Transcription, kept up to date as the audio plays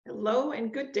Hello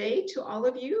and good day to all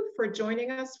of you for joining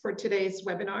us for today's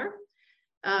webinar.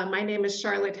 My name is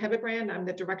Charlotte Hebebrand. I'm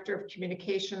the Director of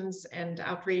Communications and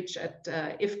Outreach at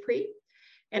IFPRI.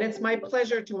 And it's my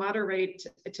pleasure to moderate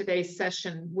today's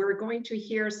session. We're going to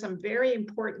hear some very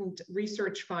important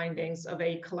research findings of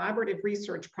a collaborative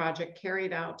research project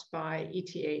carried out by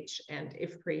ETH and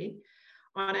IFPRI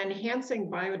on enhancing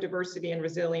biodiversity and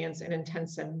resilience in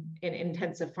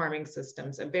intensive farming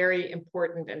systems, a very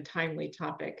important and timely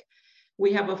topic.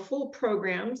 We have a full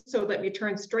program, so let me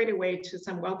turn straight away to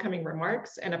some welcoming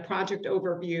remarks and a project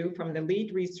overview from the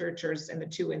lead researchers in the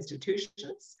two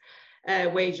institutions.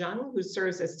 Wei Zhang, who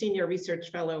serves as Senior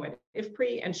Research Fellow at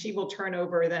IFPRI, and she will turn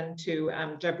over then to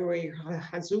Jabrui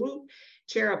Hazul,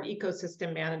 Chair of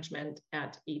Ecosystem Management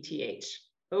at ETH.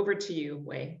 Over to you,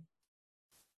 Wei.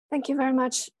 Thank you very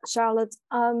much, Charlotte.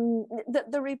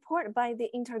 The report by the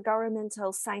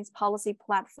Intergovernmental Science Policy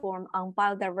Platform on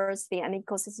Biodiversity and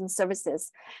Ecosystem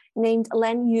Services named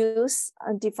land use,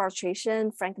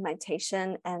 deforestation,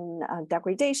 fragmentation, and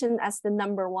degradation as the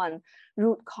 #1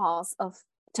 root cause of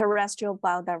terrestrial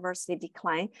biodiversity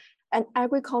decline. And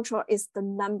agriculture is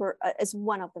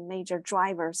one of the major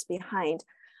drivers behind.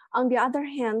 On the other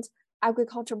hand,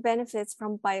 agriculture benefits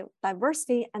from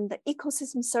biodiversity and the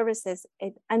ecosystem services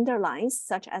it underlines,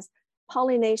 such as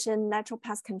pollination, natural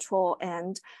pest control,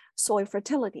 and soil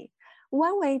fertility.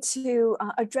 One way to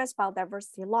address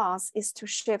biodiversity loss is to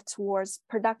shift towards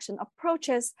production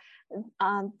approaches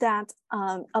that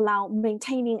allow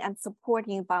maintaining and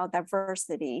supporting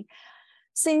biodiversity.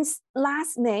 Since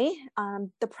last May,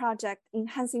 the project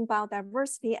Enhancing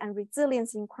Biodiversity and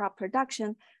Resilience in Crop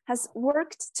Production has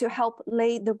worked to help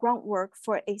lay the groundwork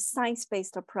for a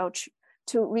science-based approach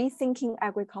to rethinking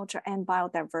agriculture and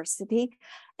biodiversity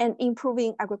and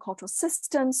improving agricultural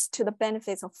systems to the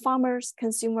benefits of farmers,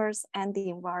 consumers, and the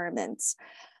environment.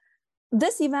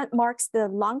 This event marks the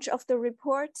launch of the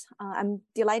report. I'm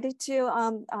delighted to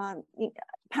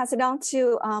pass it on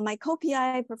to my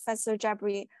co-PI, Professor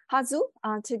Jabrui Hazul,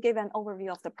 to give an overview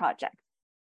of the project.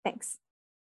 Thanks.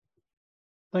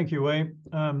 Thank you, Wei.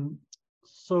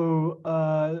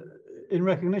 In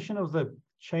recognition of the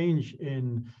change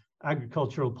in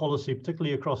agricultural policy,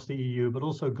 particularly across the EU, but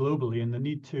also globally, and the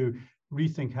need to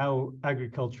rethink how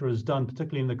agriculture is done,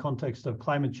 particularly in the context of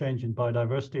climate change and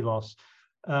biodiversity loss,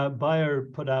 Bayer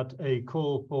put out a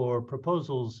call for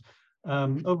proposals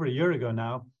over a year ago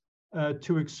now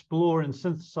to explore and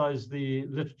synthesize the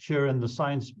literature and the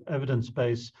science evidence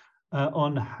base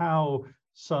on how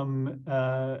some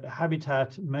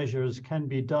habitat measures can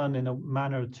be done in a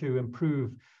manner to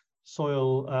improve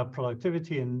soil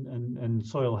productivity and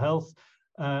soil health,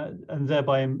 and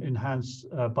thereby enhance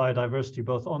biodiversity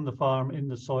both on the farm, in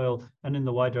the soil, and in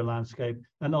the wider landscape,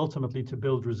 and ultimately to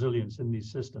build resilience in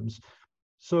these systems.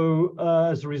 So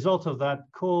as a result of that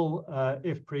call,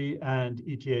 IFPRI and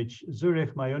ETH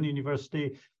Zurich, my own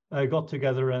university, got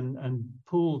together and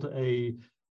pooled a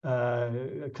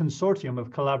consortium of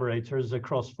collaborators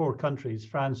across 4 countries,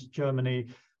 France, Germany,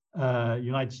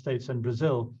 United States, and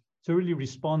Brazil, to really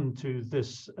respond to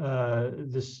this,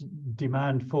 this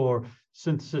demand for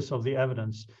synthesis of the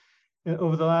evidence.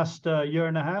 Over the last year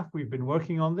and a half, we've been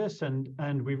working on this,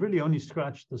 and we've really only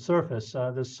scratched the surface.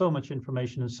 There's so much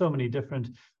information and so many different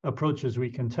approaches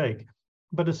we can take.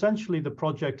 But essentially, the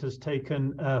project has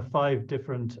taken 5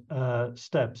 different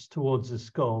steps towards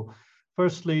this goal.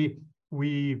 Firstly,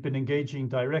 we've been engaging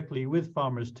directly with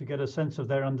farmers to get a sense of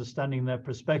their understanding, their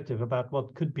perspective about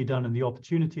what could be done and the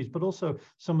opportunities, but also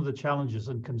some of the challenges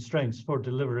and constraints for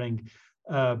delivering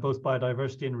both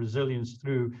biodiversity and resilience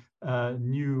through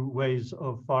new ways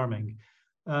of farming.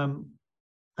 And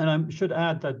I should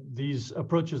add that these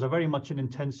approaches are very much an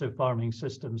intensive farming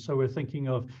system. So we're thinking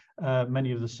of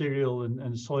many of the cereal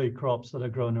and soy crops that are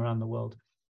grown around the world,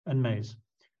 and maize.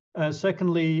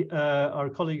 Secondly, our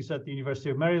colleagues at the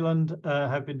University of Maryland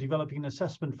have been developing an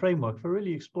assessment framework for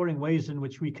really exploring ways in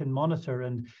which we can monitor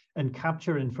and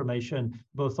capture information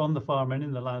both on the farm and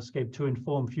in the landscape to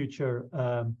inform future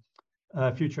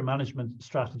management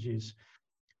strategies.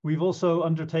 We've also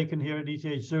undertaken here at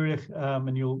ETH Zurich, and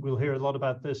we'll hear a lot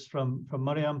about this from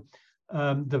Mariam,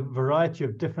 the variety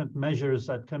of different measures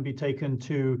that can be taken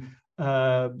to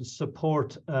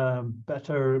support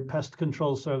better pest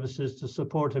control services, to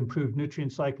support improved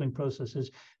nutrient cycling processes,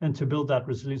 and to build that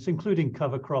resilience, including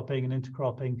cover cropping and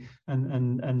intercropping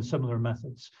and similar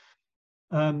methods.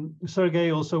 Sergey,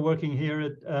 also working here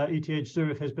at ETH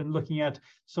Zurich, has been looking at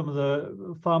some of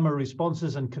the farmer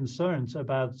responses and concerns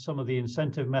about some of the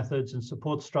incentive methods and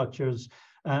support structures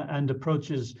and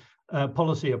approaches,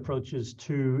 policy approaches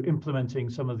to implementing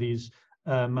some of these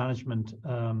management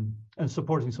and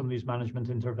supporting some of these management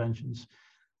interventions.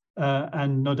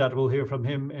 And no doubt we'll hear from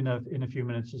him in a few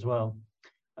minutes as well.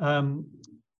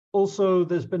 Also,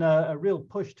 there's been a real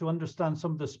push to understand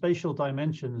some of the spatial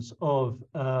dimensions of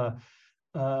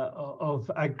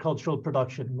agricultural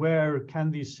production. Where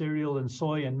can these cereal and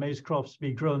soy and maize crops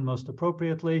be grown most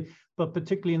appropriately, but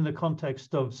particularly in the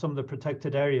context of some of the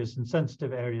protected areas and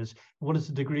sensitive areas? What is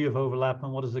the degree of overlap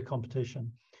and what is the competition?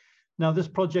 Now, this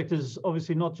project is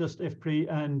obviously not just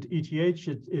IFPRI and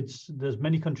ETH. There's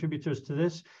many contributors to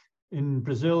this. In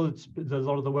Brazil, a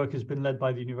lot of the work has been led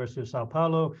by the University of Sao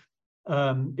Paulo.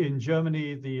 In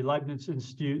Germany, the Leibniz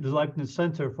Institute, the Leibniz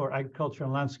Center for Agriculture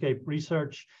and Landscape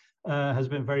Research has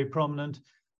been very prominent.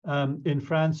 In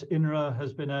France, INRA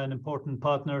has been an important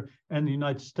partner, and the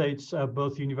United States,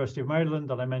 both the University of Maryland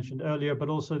that I mentioned earlier, but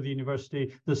also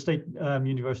the state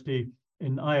university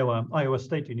in Iowa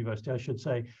State University, I should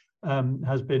say,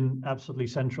 has been absolutely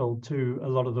central to a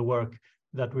lot of the work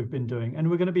that we've been doing. And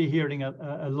we're going to be hearing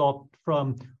a lot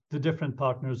from the different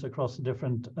partners across the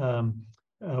different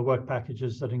work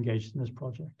packages that engaged in this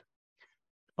project.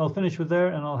 I'll finish with there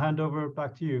and I'll hand over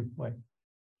back to you, Wei.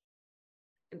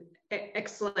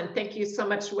 Excellent. Thank you so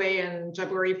much, Wei and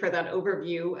Jabburi, for that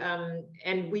overview.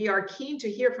 And we are keen to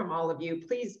hear from all of you.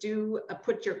 Please do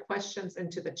put your questions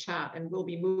into the chat, and we'll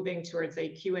be moving towards a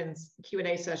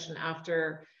Q&A session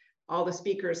after all the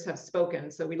speakers have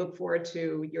spoken. So we look forward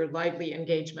to your lively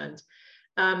engagement.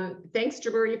 Thanks,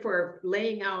 Jabburi, for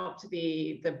laying out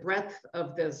the breadth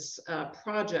of this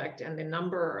project and the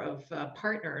number of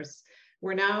partners.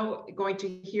 We're now going to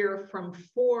hear from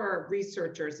 4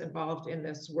 researchers involved in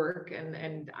this work,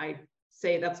 and I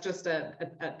say that's just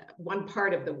one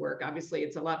part of the work. Obviously,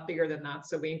 it's a lot bigger than that,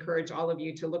 so we encourage all of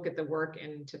you to look at the work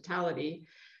in totality.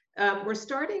 We're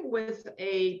starting with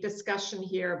a discussion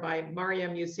here by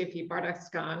Mariam Yousefi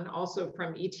Bardakhan, also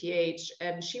from ETH,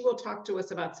 and she will talk to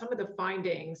us about some of the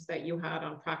findings that you had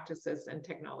on practices and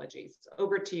technologies.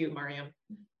 Over to you, Mariam.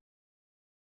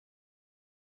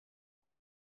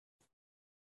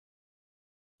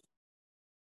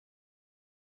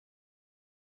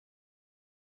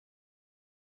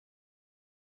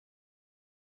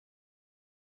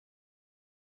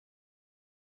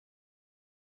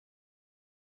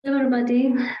 Hello,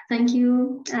 everybody. Thank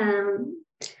you.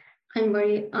 I'm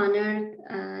very honored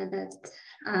that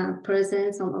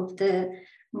present some of the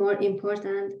more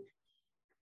important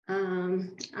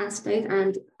aspect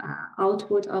and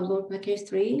output of Work Package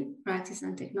 3, Practice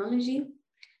and Technology.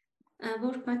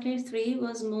 Work Package 3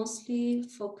 was mostly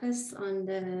focused on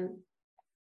the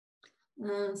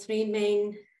 3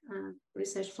 main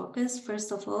research focus.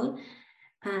 First of all,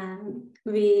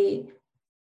 we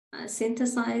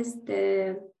synthesized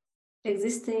the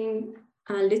existing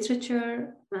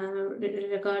literature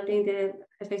regarding the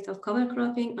effect of cover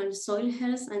cropping on soil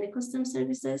health and ecosystem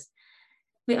services.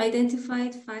 We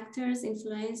identified factors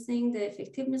influencing the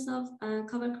effectiveness of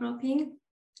cover cropping,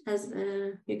 as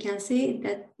you can see in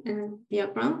that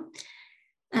diagram.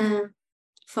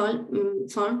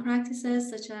 Farm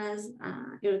practices such as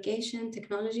irrigation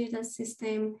technology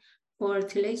system or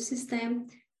tillage system,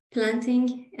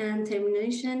 planting and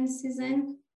termination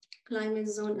season, climate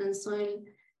zone and soil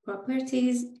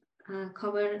properties,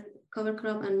 cover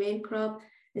crop and main crop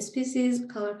species,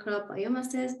 cover crop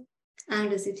biomasses,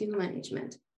 and residue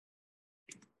management.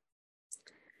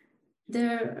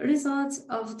 The results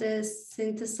of the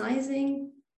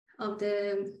synthesizing of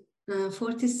the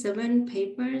 47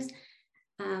 papers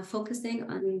focusing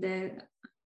on the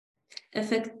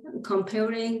effect,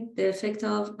 comparing the effect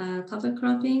of cover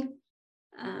cropping,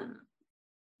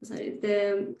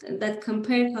 that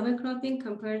compare cover cropping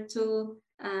compared to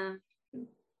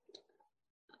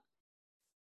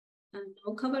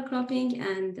no cover cropping,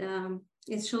 and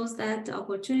it shows that the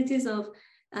opportunities of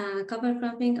cover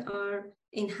cropping are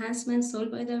enhancement soil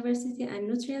biodiversity and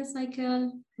nutrient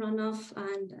cycle, runoff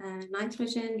and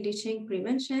nitrogen leaching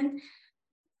prevention,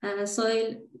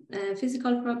 soil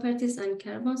physical properties and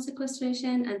carbon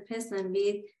sequestration, and pest and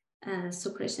weed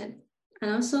suppression.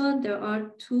 And also there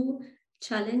are 2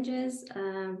 challenges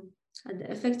at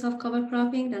the effect of cover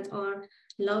cropping that are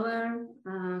lower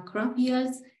crop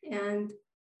yields and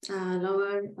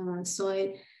lower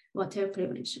soil water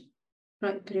prevention.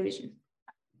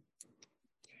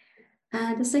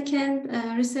 The second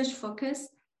research focus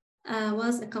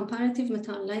was a comparative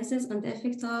meta-analysis on the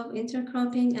effect of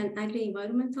intercropping and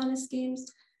agri-environmental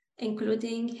schemes,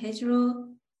 including hedgerow,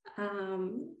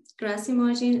 grassy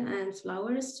margin, and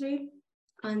flower strip,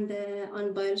 on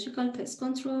biological pest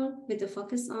control with a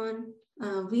focus on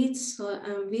wheat,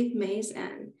 maize,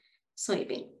 and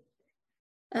soybean.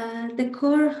 The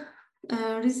core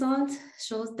result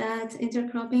shows that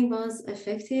intercropping was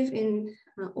effective in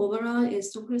overall in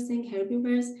suppressing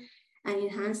herbivores and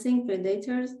enhancing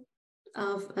predators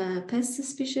of pest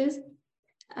species.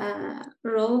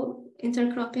 Row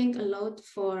intercropping allowed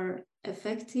for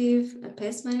effective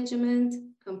pest management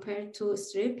compared to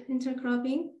strip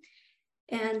intercropping,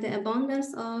 and the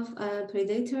abundance of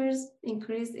predators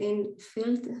increased in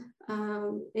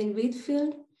wheat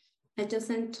field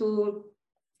adjacent to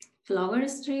flower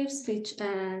strips, which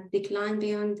declined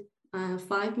beyond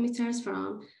 5 meters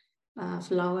from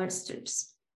flower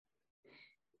strips.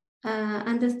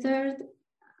 And the third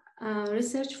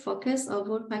research focus of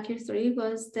Woodpecker 3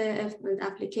 was the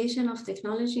application of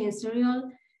technology in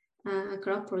cereal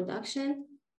crop production.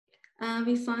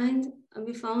 We found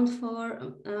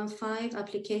 5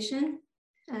 applications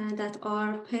that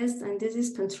are pest and disease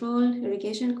control,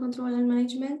 irrigation control and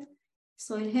management,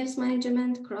 soil health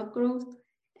management, crop growth,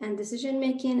 and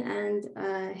decision-making, and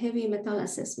heavy metal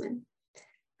assessment.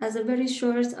 As a very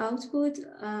short output,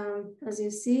 as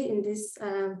you see in this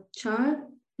chart,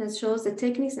 that shows the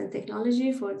techniques and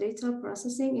technology for data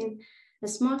processing in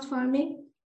smart farming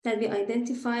that we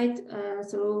identified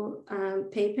through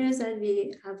papers that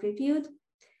we have reviewed,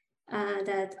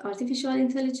 that artificial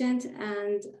intelligence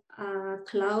and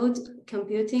cloud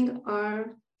computing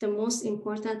are the most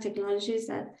important technologies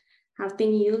that have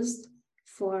been used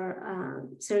for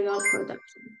cereal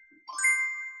production.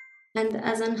 And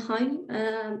as an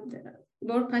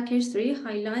Work Package 3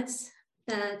 highlights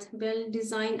that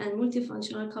well-designed and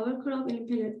multifunctional cover crop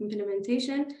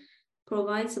implementation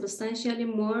provides substantially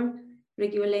more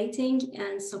regulating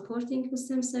and supporting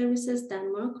system services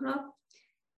than monocrop.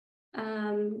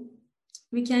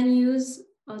 We can use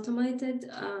automated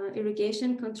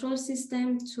irrigation control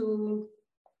system to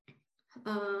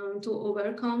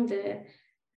overcome the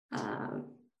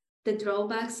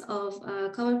drawbacks of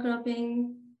cover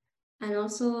cropping. And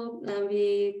also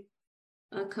we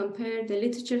compare the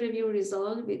literature review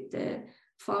result with the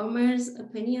farmers'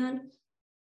 opinion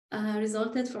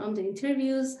resulted from the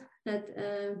interviews that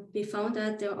we found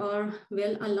that there are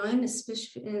well aligned,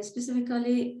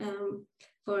 specifically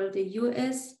for the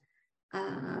US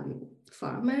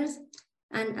farmers.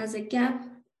 And as a gap,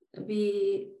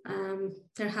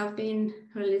 there have been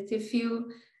relatively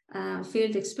few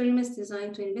field experiments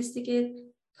designed to investigate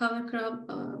cover crop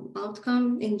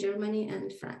outcome in Germany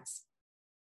and France.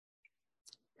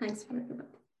 Thanks for everybody.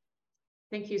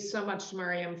 Thank you so much,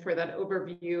 Mariam, for that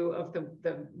overview of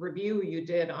the review you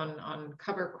did on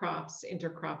cover crops,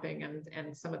 intercropping,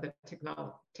 and some of the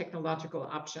technological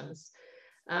options.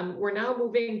 We're now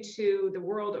moving to the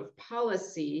world of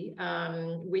policy.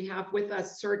 We have with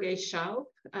us Sergei Schaub,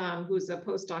 who's a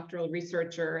postdoctoral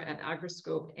researcher at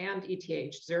Agroscope and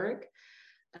ETH Zurich,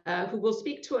 who will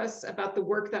speak to us about the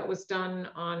work that was done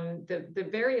on the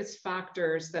various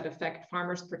factors that affect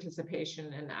farmers'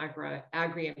 participation in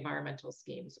agri-environmental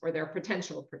schemes, or their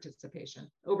potential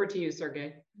participation. Over to you,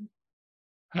 Sergei.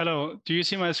 Hello, do you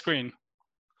see my screen?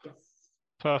 Yes.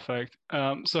 Perfect.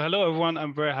 So hello, everyone.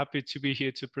 I'm very happy to be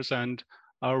here to present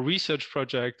our research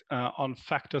project on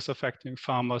factors affecting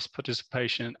farmers'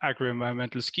 participation in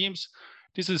agri-environmental schemes.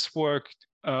 This is work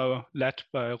led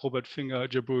by Robert Finger,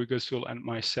 Jabruri Gasul, and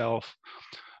myself.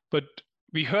 But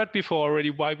we heard before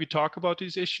already why we talk about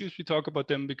these issues. We talk about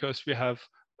them because we're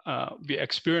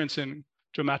experiencing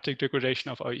dramatic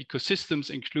degradation of our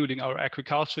ecosystems, including our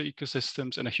agricultural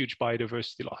ecosystems, and a huge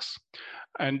biodiversity loss.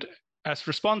 And as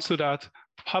response to that,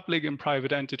 public and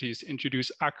private entities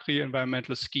introduce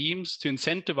agri-environmental schemes to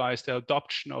incentivize the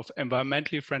adoption of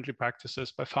environmentally friendly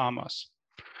practices by farmers.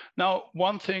 Now,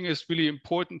 one thing is really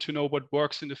important to know what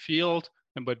works in the field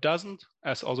and what doesn't,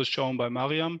 as also shown by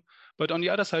Mariam. But on the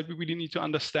other side, we really need to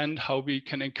understand how we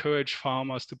can encourage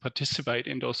farmers to participate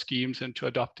in those schemes and to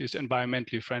adopt these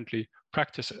environmentally friendly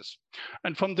practices.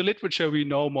 And from the literature, we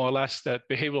know more or less that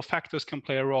behavioral factors can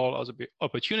play a role, also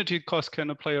opportunity cost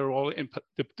can play a role in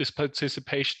this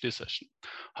participation decision.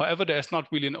 However, there's not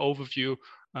really an overview,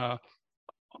 a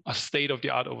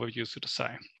state-of-the-art overview, so to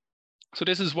say. So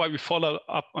this is why we follow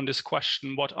up on this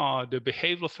question: what are the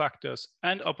behavioral factors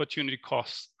and opportunity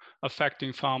costs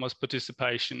affecting farmers'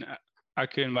 participation in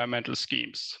agri-environmental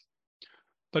schemes?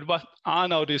 But what are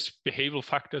now these behavioral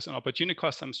factors and opportunity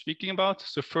costs I'm speaking about?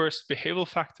 So first, behavioral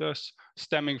factors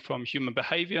stemming from human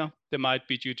behavior. They might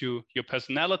be due to your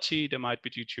personality, they might be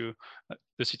due to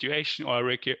the situation or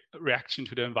a reaction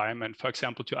to the environment, for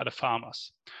example, to other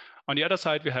farmers. On the other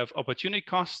side, we have opportunity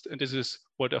cost, and this is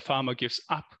what a farmer gives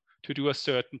up to do a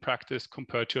certain practice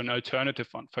compared to an alternative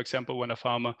one. For example, when a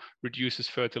farmer reduces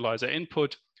fertilizer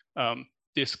input,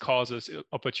 this causes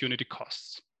opportunity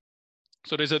costs.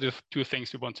 So these are the two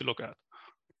things we want to look at.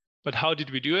 But how did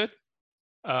we do it?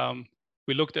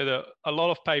 We looked at a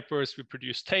lot of papers, we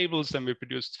produced tables, and we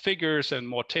produced figures and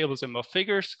more tables and more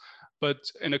figures. But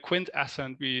in a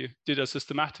quintessence, we did a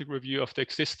systematic review of the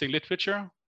existing literature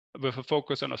with a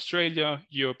focus on Australia,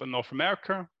 Europe, and North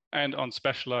America, and on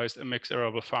specialized and mixed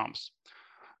arable farms.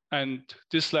 And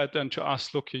this led then to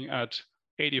us looking at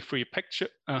 83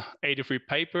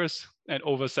 papers and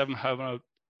over 700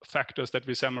 factors that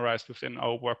we summarized within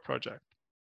our work project.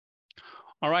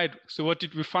 All right, so what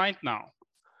did we find now?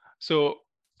 So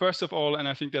first of all, and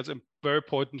I think that's very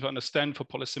important to understand for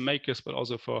policymakers, but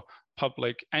also for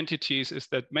public entities, is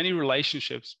that many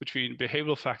relationships between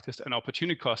behavioral factors and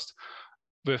opportunity cost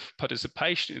with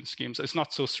participation in schemes is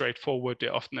not so straightforward.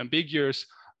 They're often ambiguous,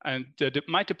 and they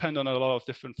might depend on a lot of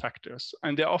different factors.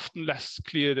 And they're often less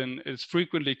clear than is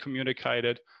frequently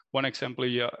communicated. One example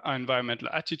here are environmental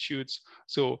attitudes.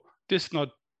 So this not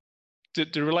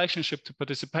the relationship to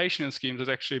participation in schemes is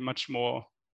actually much more,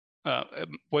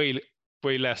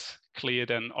 way less clear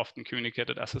than often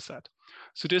communicated, as I said.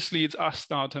 So this leads us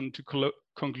now to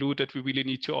conclude that we really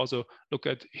need to also look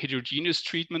at heterogeneous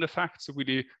treatment effects. So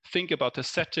really think about the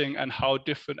setting and how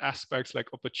different aspects like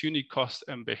opportunity cost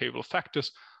and behavioral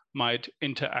factors might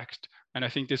interact. And I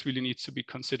think this really needs to be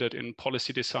considered in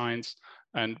policy designs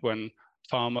and when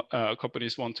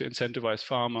companies want to incentivize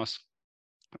farmers.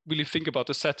 Really think about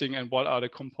the setting and what are the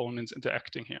components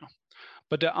interacting here.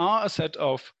 But there are a set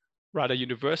of rather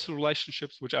universal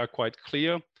relationships which are quite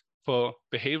clear. For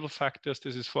behavioral factors,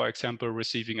 this is, for example,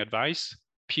 receiving advice,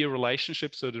 peer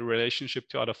relationships, so the relationship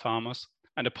to other farmers,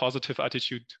 and a positive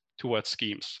attitude towards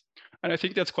schemes. And I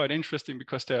think that's quite interesting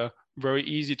because they're very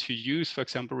easy to use. For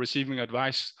example, receiving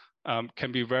advice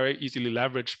can be very easily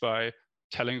leveraged by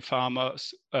telling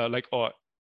farmers, or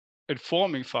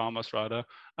informing farmers rather,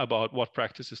 about what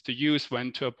practices to use,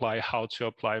 when to apply, how to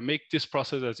apply, make this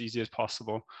process as easy as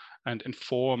possible, and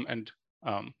inform and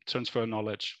transfer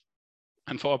knowledge.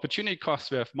 And for opportunity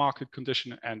costs, we have market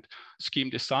condition and scheme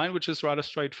design, which is rather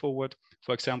straightforward.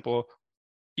 For example,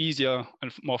 easier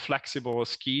and more flexible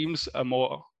schemes are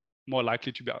more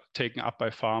likely to be taken up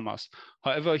by farmers.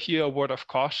 However, here a word of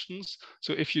cautions.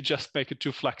 So if you just make it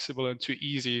too flexible and too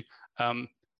easy,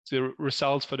 the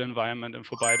results for the environment and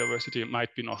for biodiversity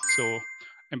might be not so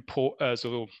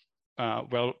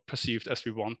well perceived as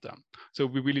we want them. So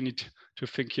we really need to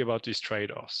think here about these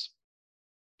trade-offs.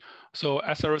 So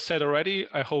as I said already,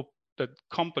 I hope that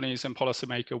companies and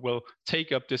policymakers will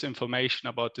take up this information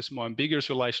about these more ambiguous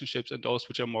relationships and those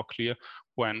which are more clear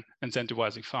when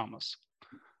incentivizing farmers.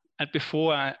 And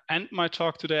before I end my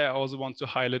talk today, I also want to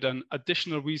highlight an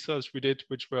additional research we did,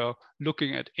 which were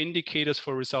looking at indicators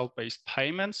for result-based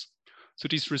payments. So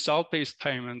these result-based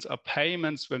payments are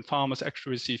payments when farmers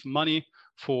actually receive money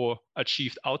for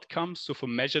achieved outcomes, so for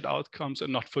measured outcomes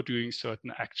and not for doing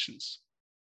certain actions.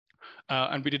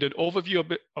 And we did an overview a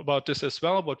bit about this as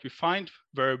well. What we find,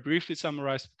 very briefly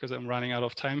summarized, because I'm running out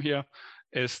of time here,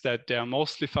 is that they are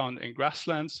mostly found in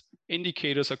grasslands.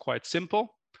 Indicators are quite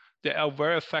simple. There are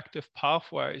very effective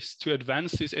pathways to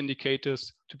advance these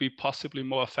indicators to be possibly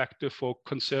more effective for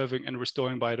conserving and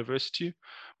restoring biodiversity.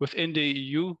 Within the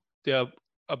EU, there are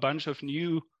a bunch of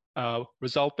new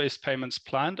result-based payments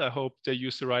planned. I hope they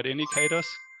use the right indicators.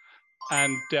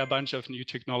 And there are a bunch of new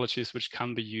technologies which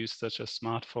can be used, such as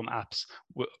smartphone apps,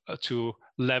 to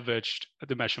leverage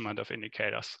the measurement of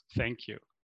indicators. Thank you.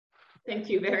 Thank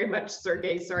you very much,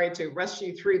 Sergey. Sorry to rush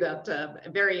you through that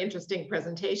very interesting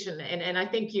presentation. And I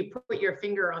think you put your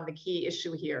finger on the key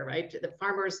issue here, right? The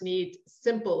farmers need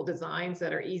simple designs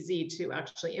that are easy to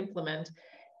actually implement.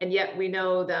 And yet we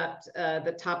know that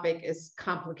the topic is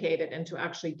complicated, and to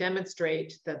actually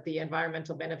demonstrate that the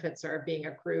environmental benefits are being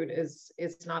accrued is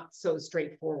not so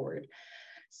straightforward.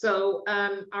 So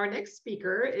our next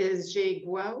speaker is Jay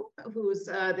Guo, who's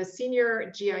the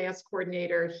Senior GIS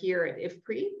Coordinator here at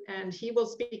IFPRI, and he will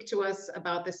speak to us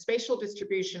about the spatial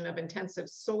distribution of intensive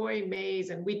soy, maize,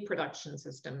 and wheat production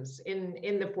systems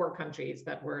in the 4 countries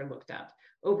that were looked at.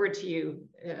 Over to you,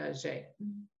 Jay.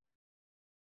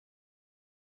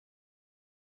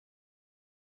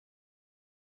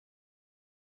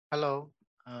 Hello.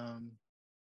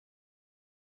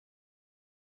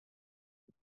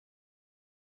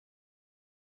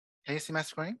 Can you see my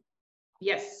screen?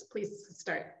 Yes, please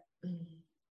start.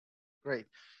 Great.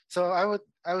 So I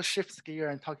will shift gear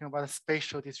and talking about the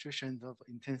spatial distribution of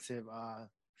intensive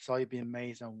soybean,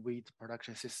 maize, and wheat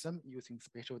production system using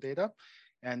spatial data.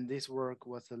 And this work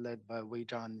was led by Wei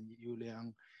Zhang, Yu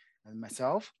Liang, and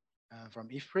myself from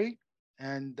IFPRI.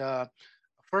 And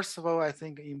first of all, I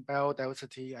think in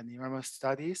biodiversity and environmental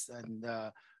studies, and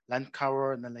land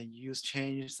cover and the land use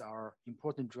changes are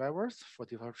important drivers for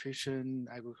deforestation,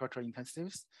 agricultural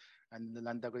intensives, and the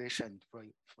land degradation, for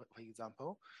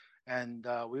example. And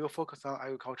we will focus on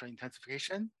agricultural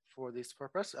intensification for this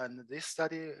purpose. And this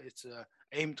study is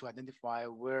aimed to identify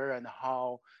where and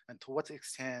how and to what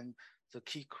extent the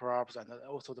key crops and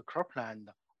also the cropland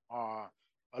are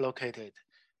allocated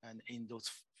and in those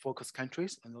focus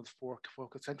countries and those 4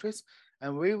 focus countries.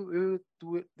 And we will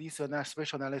do this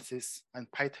spatial analysis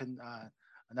and pattern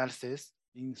analysis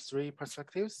in 3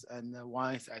 perspectives. And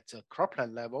one is at the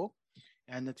cropland level.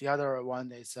 And the other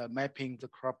one is mapping the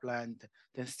cropland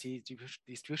density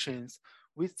distributions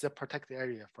with the protected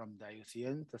area from the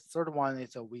IUCN. The third one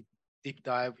is we deep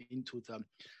dive into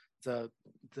the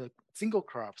single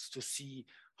crops to see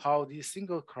how these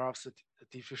single crops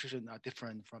distribution are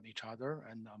different from each other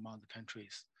and among the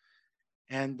countries.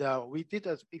 And we did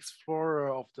an explorer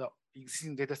of the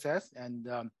existing data sets. And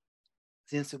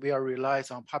since we are relying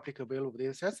on public available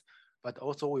data sets, but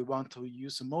also we want to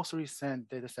use the most recent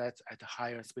data sets at a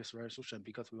higher spatial resolution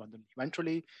because we want to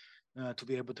eventually to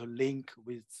be able to link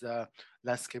with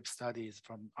landscape studies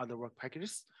from other work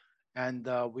packages. And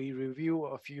we review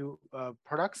a few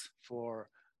products for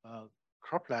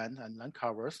cropland and land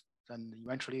covers. And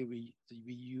eventually we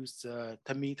use 10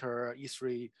 meter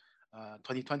E3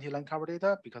 2020 land cover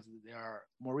data because they are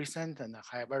more recent and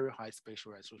very high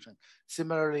spatial resolution.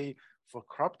 Similarly, for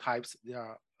crop types, they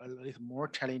are a little more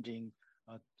challenging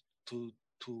to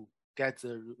get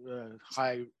the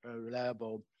high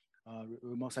reliable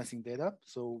remote sensing data.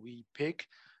 So we pick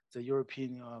the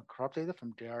European crop data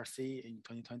from JRC in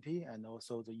 2020 and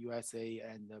also the USA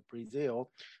and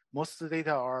Brazil. Most of the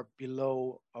data are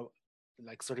below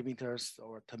like 30 meters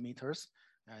or 10 meters.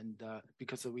 And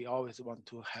because we always want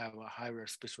to have a higher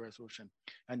spatial resolution.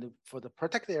 And for the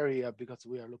protected area, because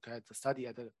we are looking at the study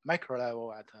at the micro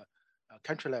level, at a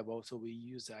country level, so we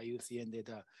use the IUCN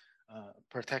data,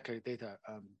 protected data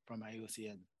from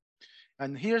IUCN.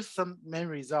 And here's some main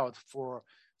results for,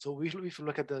 so if you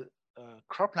look at the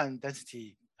cropland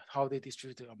density, how they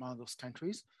distribute among those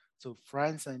countries. So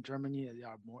France and Germany, they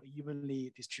are more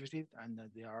evenly distributed, and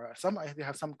they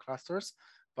have some clusters,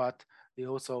 but they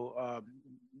also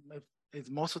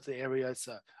most of the areas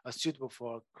are suitable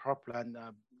for cropland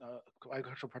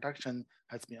agricultural production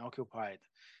has been occupied.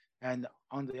 And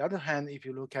on the other hand, if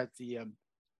you look at the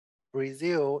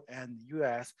Brazil and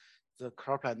US, the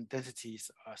cropland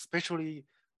densities are especially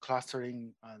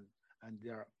clustering, and they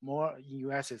are more in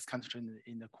US is concentrated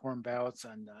in the corn belts,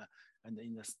 and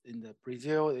in the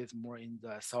Brazil is more in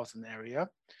the southern area.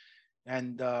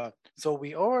 And so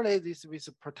we overlay this with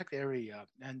a protected area,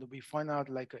 and we find out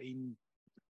like in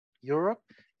Europe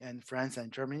and France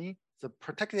and Germany, the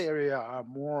protected area are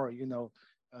more,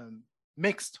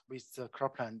 mixed with the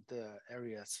cropland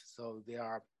areas. So they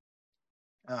are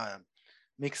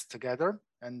mixed together,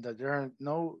 and there are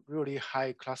no really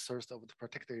high clusters of the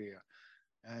protected area.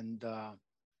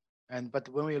 But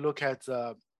when we look at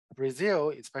Brazil,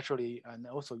 especially, and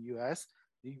also US,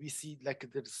 we see like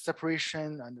the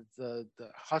separation and the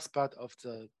hotspot of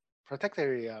the protected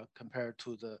area compared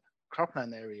to the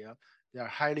cropland area. They are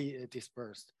highly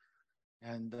dispersed.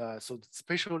 And so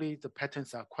spatially, the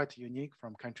patterns are quite unique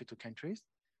from country to countries.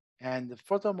 And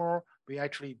furthermore, we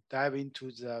actually dive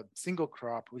into the single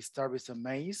crop. We start with the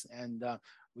maize, and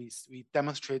we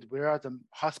demonstrate where are the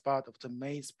hotspot of the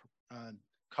maize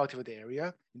cultivated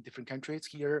area in different countries.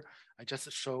 Here, I just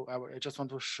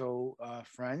want to show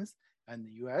France and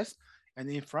the US. And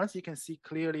in France, you can see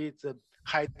clearly the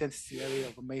high density area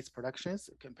of maize productions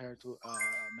compared to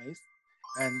maize.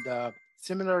 And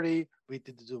similarly, we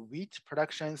did the wheat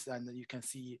productions, and you can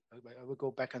see, I will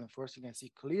go back and forth, you can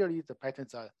see clearly the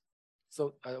patterns are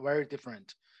so very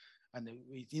different and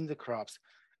within the crops.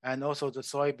 And also the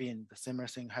soybean, the similar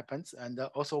thing happens. And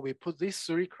also we put these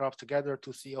 3 crops together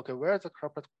to see, okay, where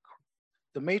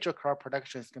the major crop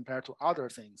productions compared to other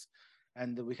things.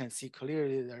 And we can see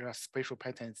clearly there are spatial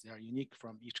patterns that are unique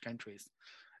from each countries.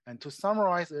 And to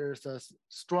summarize, there's a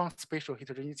strong spatial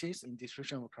heterogeneities in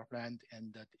distribution of cropland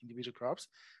and individual crops.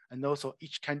 And also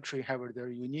each country have their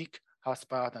unique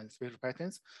hotspot and spatial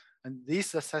patterns. And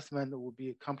this assessment will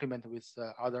be complemented with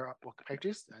other work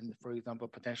packages, and for example,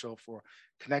 potential for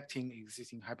connecting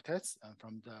existing habitats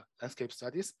from the landscape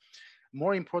studies.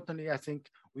 More importantly, I think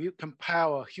we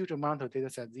compile a huge amount of data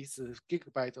sets. These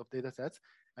gigabytes of data sets,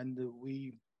 and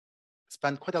we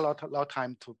spend quite a lot of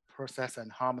time to process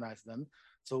and harmonize them.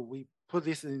 So we put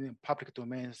this in the public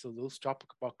domain, so those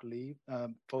Dropbox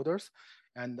folders,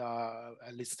 and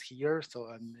at least here, so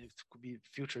it could be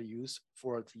future use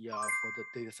for the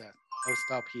data set. I'll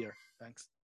stop here. Thanks.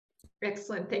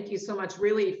 Excellent. Thank you so much.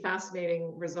 Really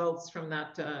fascinating results from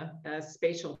that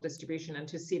spatial distribution, and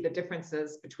to see the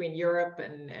differences between Europe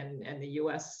and the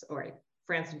US, or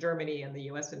France and Germany, and the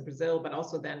US and Brazil, but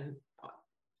also then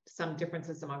some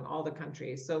differences among all the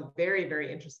countries. So very,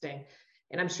 very interesting.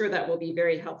 And I'm sure that will be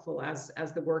very helpful as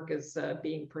the work is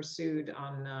being pursued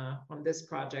on this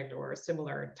project or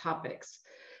similar topics.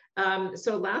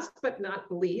 So last but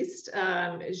not least,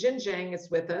 Xin Zhang is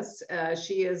with us.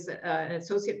 She is an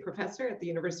associate professor at the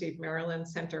University of Maryland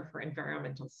Center for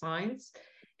Environmental Science.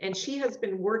 And she has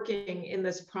been working in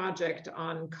this project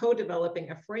on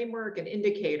co-developing a framework and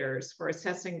indicators for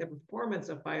assessing the performance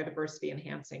of biodiversity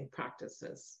enhancing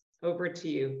practices. Over to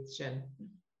you, Xin.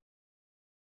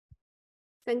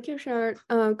 Thank you, Char.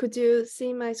 Could you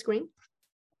see my screen?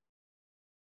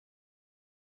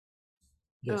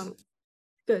 Yes.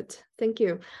 Good, thank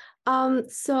you.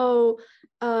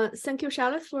 Thank you,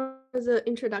 Charlotte, for the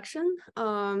introduction.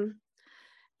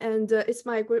 And it's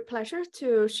my great pleasure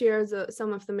to share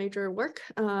some of the major work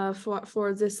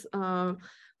for this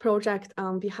project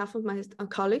on behalf of my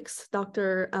colleagues,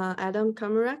 Dr. Adam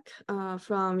Kamarek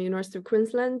from University of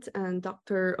Queensland, and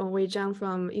Dr. Wei Zhang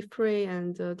from IFPRI,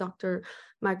 and Dr.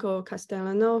 Michael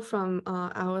Castellano from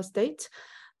Iowa State.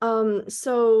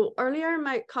 So earlier,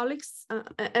 my colleagues,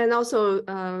 and also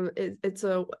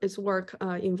its work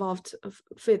involved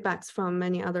feedbacks from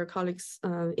many other colleagues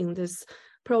in this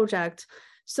project.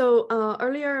 So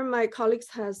earlier, my colleagues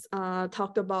has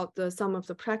talked about some of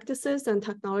the practices and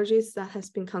technologies that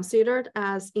has been considered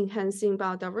as enhancing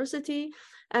biodiversity,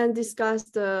 and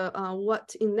discussed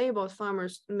what enabled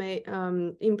farmers may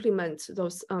implement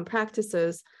those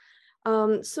practices.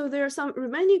 So there are some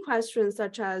remaining questions,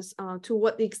 such as to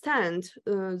what extent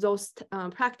those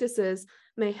practices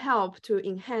may help to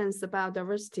enhance the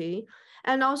biodiversity,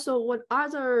 and also what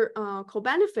other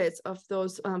co-benefits of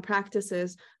those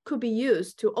practices could be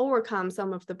used to overcome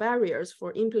some of the barriers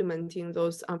for implementing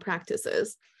those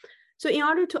practices. So in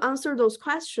order to answer those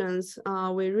questions,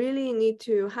 we really need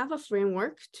to have a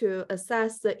framework to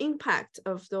assess the impact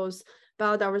of those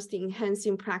biodiversity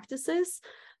enhancing practices.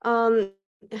 Given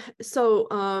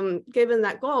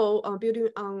that goal, building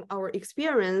on our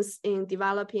experience in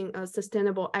developing a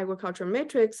sustainable agriculture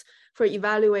matrix for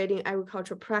evaluating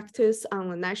agricultural practice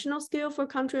on a national scale for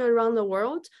countries around the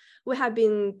world, we have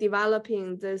been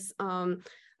developing this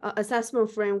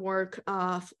assessment framework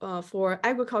for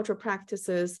agricultural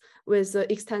practices with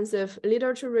extensive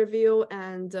literature review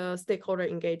and stakeholder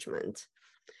engagement.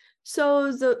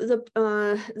 So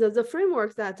the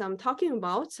framework that I'm talking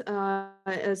about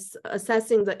is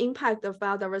assessing the impact of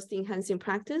biodiversity enhancing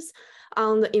practice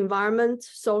on the environment,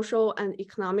 social, and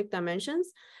economic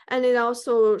dimensions. And it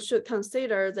also should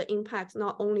consider the impact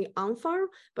not only on farm,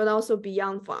 but also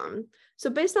beyond farm.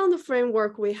 So based on the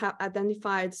framework, we have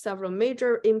identified several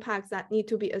major impacts that need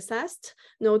to be assessed,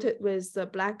 noted with the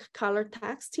black color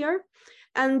text here.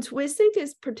 And we think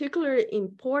it's particularly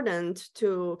important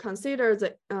to consider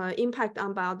the impact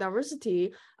on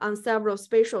biodiversity on several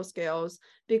spatial scales,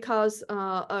 because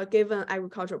a given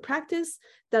agricultural practice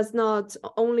does not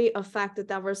only affect the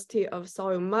diversity of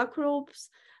soil microbes,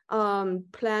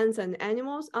 plants and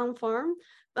animals on farm,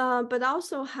 but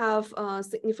also have a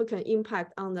significant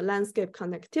impact on the landscape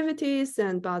connectivities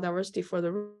and biodiversity for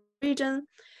the region.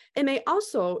 It may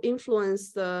also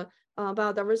influence the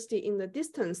biodiversity in the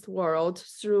distant world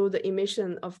through the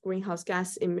emission of greenhouse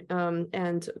gas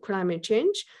and climate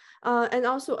change, and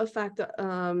also affect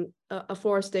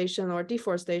afforestation or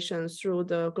deforestation through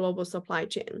the global supply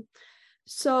chain.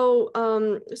 So,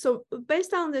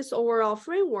 based on this overall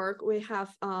framework, we have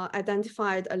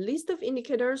identified a list of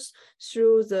indicators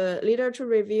through the literature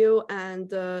review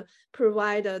and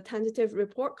provide a tentative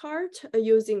report card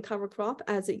using cover crop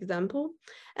as an example.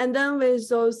 And then with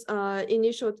those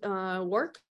initial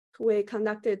work, we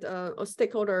conducted a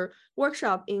stakeholder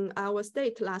workshop in Iowa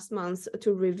State last month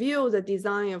to review the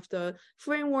design of the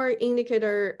framework,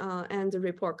 indicator, and the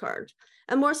report card.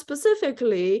 And more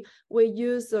specifically, we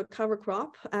use the cover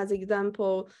crop as an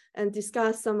example and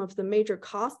discuss some of the major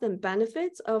costs and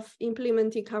benefits of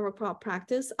implementing cover crop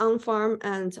practice on farm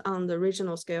and on the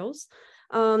regional scales.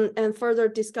 And further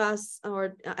discuss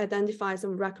or identify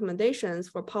some recommendations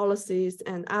for policies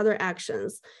and other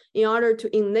actions in order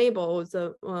to enable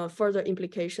the further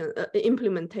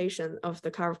implementation of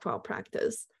the cover crop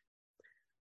practice.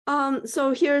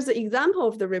 So here's an example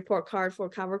of the report card for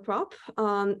cover crop,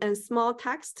 and small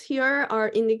text here are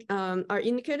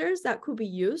indicators that could be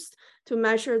used to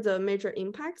measure the major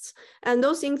impacts. And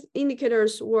those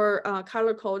indicators were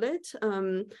color-coded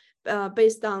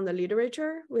based on the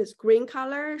literature, with green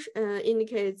color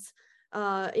indicates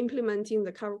implementing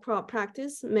the cover crop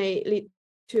practice may lead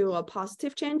to a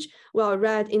positive change, while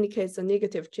red indicates a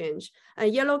negative change.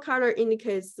 And yellow color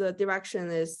indicates the direction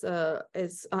is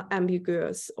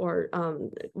ambiguous or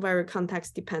very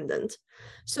context dependent.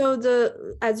 So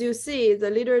as you see, the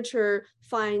literature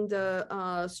find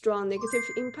a strong negative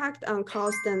impact on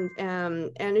cost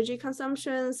and energy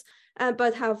consumptions,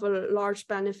 but have large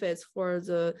benefits for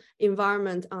the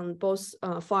environment on both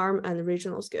farm and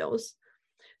regional scales.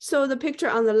 So the picture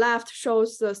on the left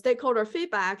shows the stakeholder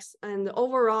feedbacks, and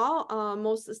overall,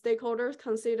 most stakeholders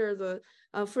consider the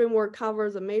framework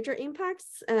covers the major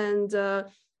impacts, and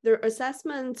their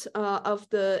assessment of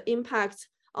the impact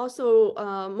also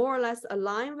more or less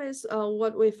align with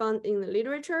what we found in the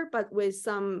literature, but with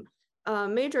some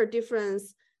major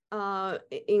difference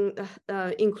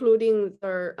including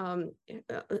their,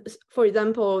 for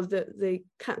example, they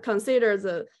consider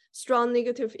the strong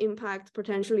negative impact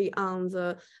potentially on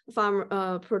the farm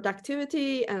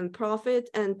productivity and profit,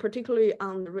 and particularly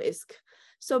on the risk.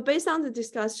 So based on the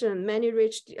discussion, many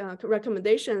rich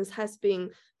recommendations has been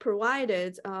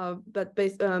provided, but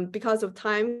because of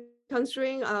time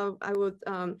constraint, I would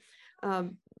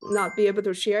not be able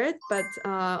to share it, but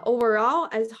overall,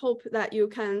 I hope that you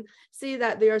can see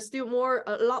that there are still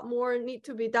a lot more need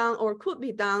to be done or could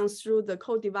be done through the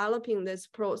co-developing this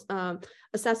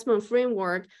assessment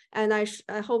framework. And I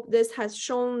hope this has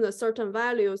shown the certain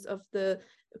values of the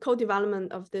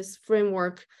co-development of this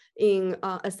framework in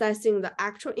assessing the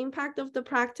actual impact of the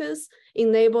practice,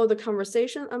 enable the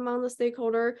conversation among the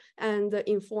stakeholder, and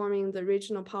informing the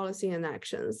regional policy and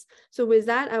actions. So with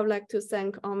that, I would like to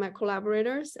thank all my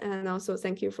collaborators, and also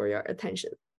thank you for your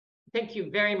attention. Thank you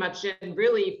very much, and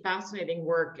really fascinating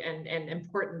work, and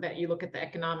important that you look at the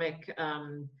economic,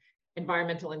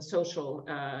 environmental and social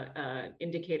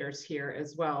indicators here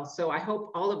as well. So I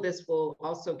hope all of this will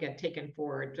also get taken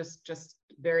forward. Just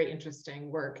very interesting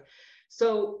work.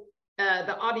 So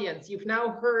the audience, you've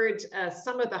now heard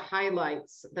some of the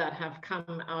highlights that have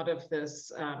come out of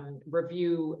this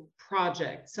review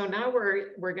project. So now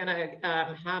we're going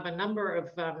to have a number of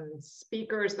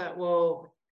speakers that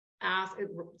will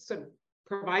sort of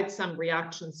provide some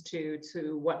reactions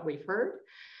to what we've heard.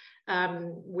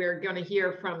 We're going to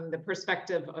hear from the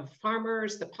perspective of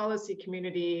farmers, the policy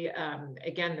community,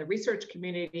 again, the research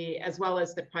community, as well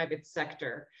as the private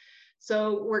sector.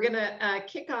 So we're going to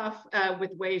kick off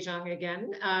with Wei Zhang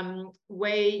again.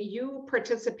 Wei, you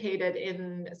participated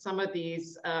in some of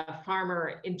these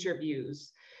farmer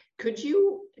interviews. Could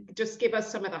you just give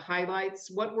us some of the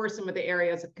highlights? What were some of the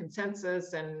areas of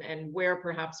consensus, and where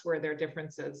perhaps were there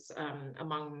differences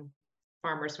among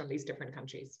farmers from these different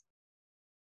countries?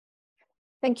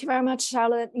 Thank you very much,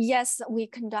 Charlotte. Yes, we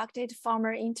conducted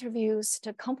farmer interviews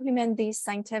to complement these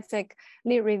scientific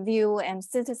lead review and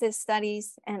synthesis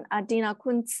studies. And Adina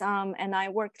Kuntz and I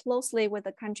worked closely with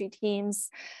the country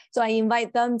teams. So I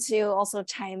invite them to also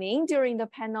chime in during the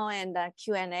panel and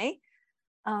Q&A.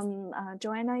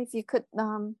 Joanna, if you could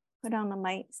put on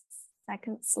my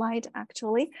second slide,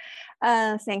 actually.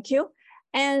 Thank you.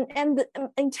 And the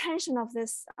intention of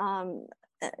this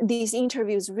these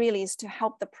interviews really is to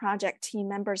help the project team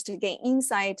members to gain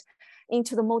insight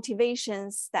into the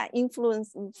motivations that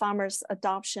influence farmers'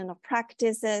 adoption of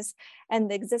practices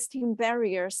and the existing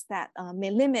barriers that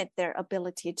may limit their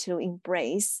ability to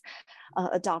embrace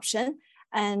adoption.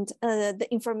 And the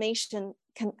information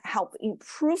can help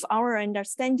improve our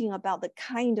understanding about the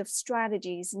kind of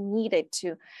strategies needed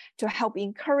to help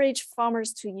encourage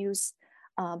farmers to use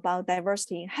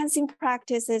biodiversity enhancing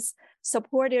practices,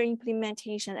 support their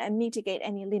implementation, and mitigate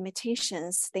any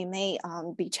limitations they may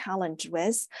be challenged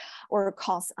with or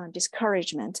cause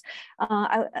discouragement.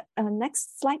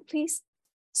 Next slide, please.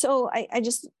 So I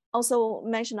just also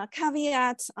mentioned a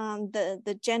caveat.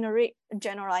 The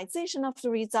generalization of the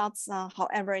results,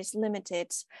 however, is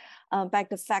limited by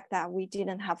the fact that we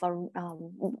didn't have a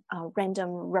random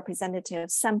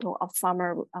representative sample of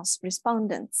farmer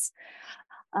respondents.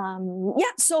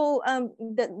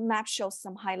 The map shows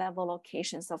some high-level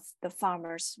locations of the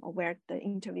farmers where the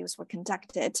interviews were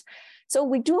conducted. So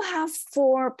we do have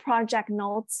 4 project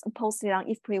notes posted on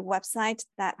IFPRI website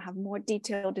that have more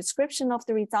detailed description of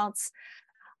the results.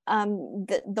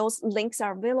 Those links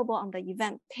are available on the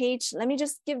event page. Let me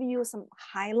just give you some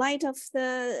highlight of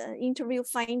the interview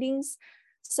findings.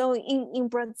 So in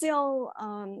Brazil,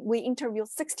 we interviewed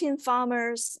 16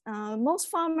 farmers. Most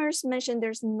farmers mentioned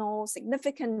there's no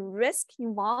significant risk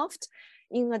involved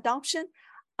in adoption,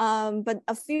 but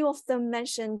a few of them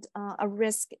mentioned a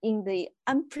risk in the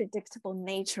unpredictable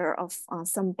nature of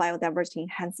some biodiversity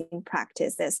enhancing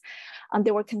practices.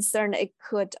 They were concerned it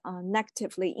could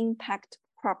negatively impact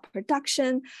crop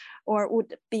production, or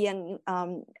would be an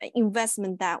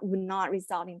investment that would not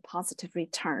result in positive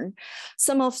return.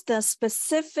 Some of the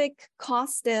specific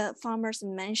costs that farmers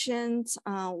mentioned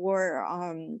were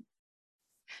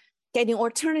getting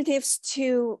alternatives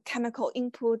to chemical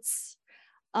inputs,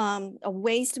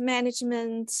 waste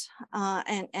management,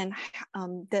 and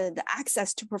the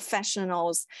access to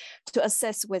professionals to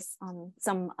assist with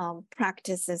some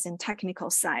practices and technical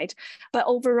side. But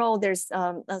overall, there's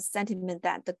a sentiment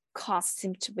that the costs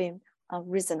seem to be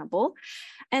reasonable.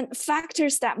 And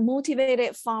factors that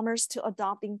motivated farmers to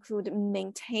adopt include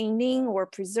maintaining or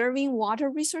preserving water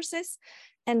resources,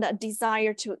 and a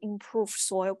desire to improve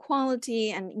soil quality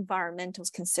and environmental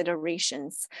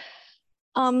considerations.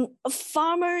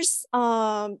 Farmers,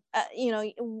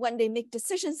 when they make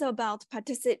decisions about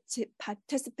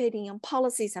participating in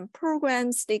policies and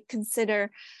programs, they consider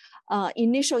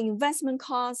initial investment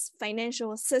costs,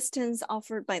 financial assistance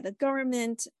offered by the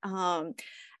government,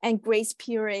 and grace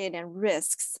period and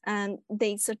risks. And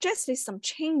they suggested some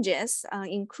changes,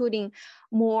 including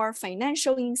more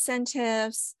financial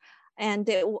incentives, and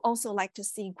they would also like to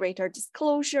see greater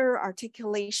disclosure,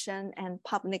 articulation, and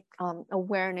public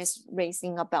awareness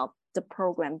raising about the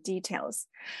program details.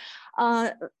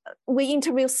 We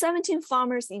interviewed 17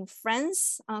 farmers in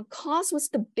France. Cost was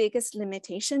the biggest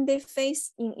limitation they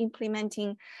faced in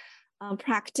implementing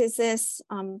practices.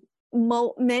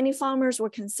 Many farmers were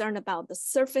concerned about the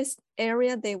surface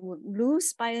area they would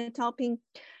lose by adopting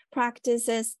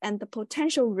practices and the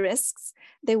potential risks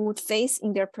they would face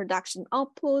in their production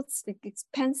outputs, the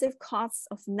expensive costs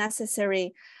of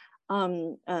necessary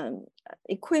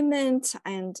equipment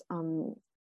and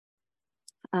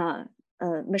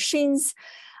machines.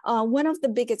 One of the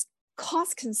biggest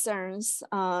cost concerns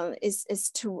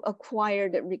is to acquire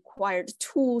the required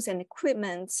tools and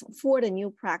equipment for the new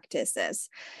practices.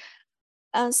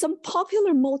 Some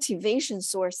popular motivation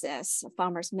sources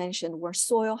farmers mentioned were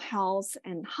soil health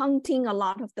and hunting. A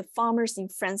lot of the farmers in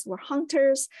France were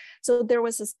hunters, so there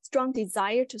was a strong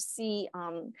desire to see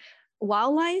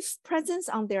wildlife presence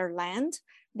on their land.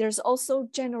 There's also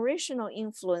generational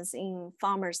influence in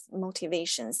farmers'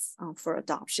 motivations for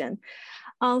adoption.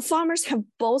 Farmers have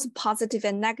both positive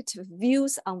and negative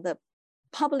views on the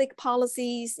public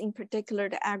policies, in particular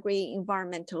the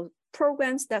agri-environmental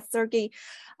programs that Sergey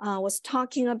was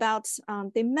talking about.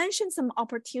 They mentioned some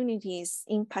opportunities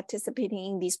in participating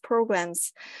in these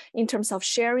programs in terms of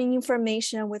sharing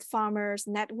information with farmers,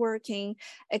 networking,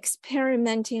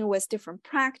 experimenting with different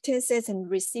practices,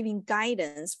 and receiving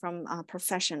guidance from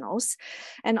professionals,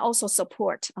 and also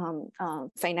support,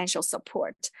 financial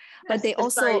support. But they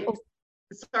also...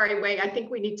 Sorry, Wei, I think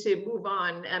we need to move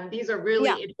on. These are really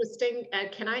interesting.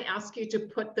 Can I ask you to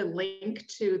put the link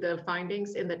to the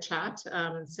findings in the chat,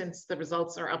 since the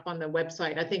results are up on the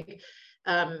website? I think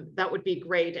that would be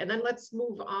great. And then let's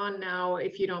move on now,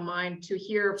 if you don't mind, to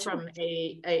hear from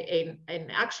an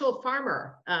actual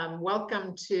farmer.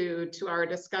 Welcome to our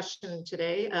discussion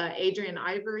today, Adrian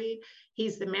Ivory.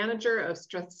 He's the manager of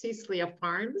Strathclyde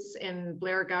Farms in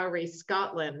Blairgowrie,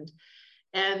 Scotland.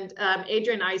 And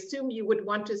Adrian, I assume you would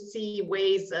want to see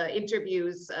Wei's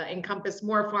interviews encompass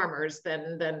more farmers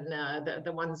than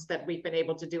the ones that we've been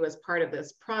able to do as part of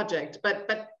this project.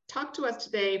 But talk to us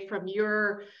today from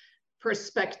your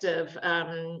perspective.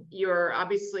 You're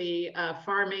obviously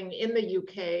farming in the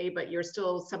UK, but you're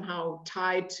still somehow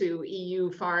tied to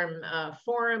EU farm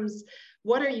forums.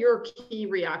 What are your key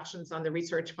reactions on the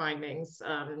research findings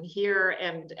here,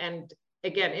 and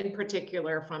again, in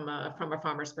particular, from a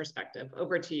farmer's perspective?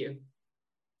 Over to you.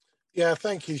 Yeah,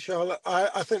 thank you, Charlotte.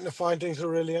 I think the findings are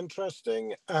really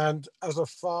interesting. And as a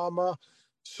farmer,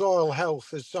 soil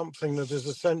health is something that is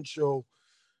essential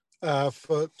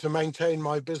to maintain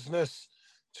my business,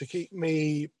 to keep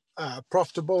me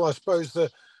profitable. I suppose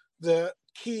the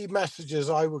key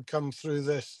messages I would come through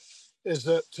this is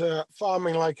that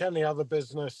farming, like any other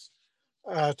business,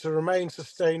 to remain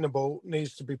sustainable,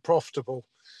 needs to be profitable.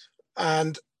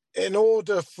 And in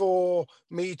order for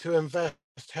me to invest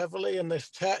heavily in this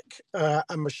tech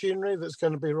and machinery that's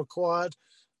going to be required,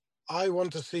 I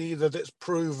want to see that it's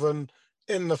proven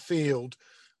in the field.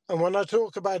 And when I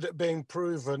talk about it being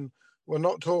proven, we're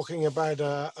not talking about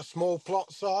a small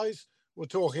plot size. We're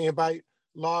talking about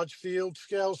large field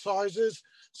scale sizes,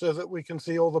 so that we can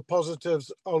see all the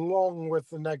positives along with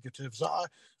the negatives.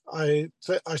 I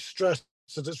stress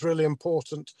that it's really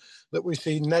important that we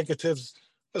see negatives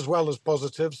as well as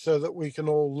positives, so that we can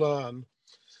all learn.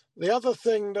 The other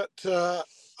thing that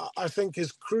I think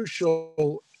is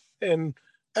crucial in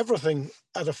everything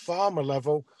at a farmer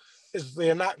level is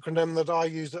an acronym that I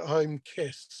use at home,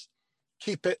 KISS.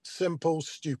 Keep it simple,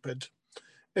 stupid.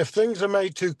 If things are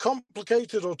made too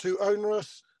complicated or too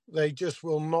onerous, they just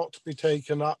will not be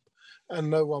taken up and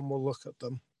no one will look at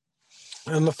them.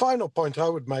 And the final point I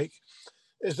would make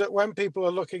is that when people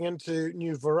are looking into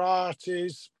new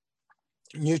varieties,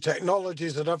 new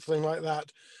technologies and everything like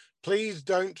that, please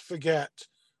don't forget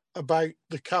about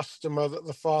the customer that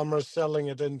the farmer is selling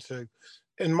it into.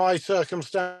 In my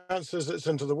circumstances, it's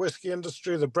into the whiskey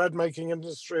industry, the bread making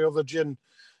industry, or the gin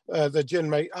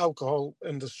alcohol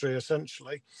industry,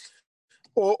 essentially,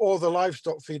 or the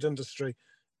livestock feed industry.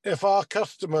 If our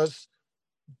customers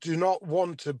do not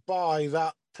want to buy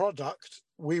that product,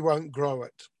 we won't grow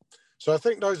it. So I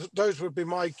think those would be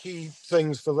my key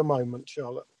things for the moment,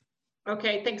 Charlotte.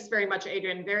 Okay, thanks very much,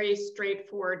 Adrian. Very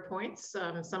straightforward points.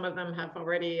 Some of them have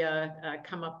already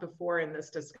come up before in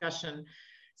this discussion.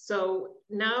 So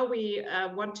now we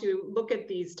want to look at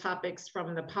these topics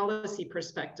from the policy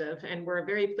perspective, and we're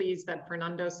very pleased that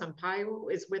Fernando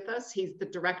Sampaio is with us. He's the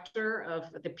director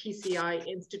of the PCI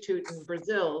Institute in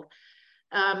Brazil.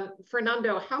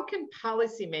 Fernando, how can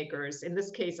policymakers, in this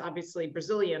case, obviously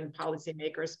Brazilian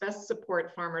policymakers, best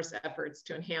support farmers' efforts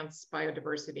to enhance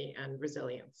biodiversity and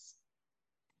resilience?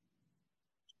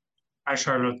 Hi,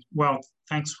 Charlotte. Well,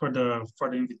 thanks for the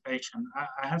invitation.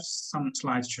 I have some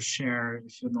slides to share,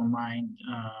 if you don't mind.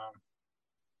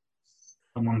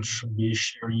 Someone should be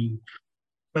sharing.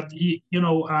 But, you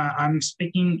know, I'm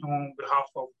speaking on behalf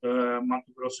of the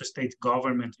Mato Grosso state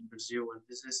government in Brazil. And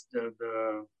this is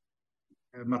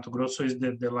Mato Grosso is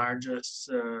the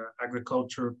largest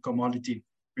agriculture commodity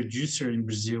producer in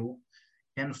Brazil.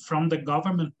 And from the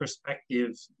government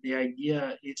perspective, the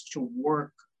idea is to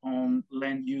work on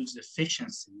land use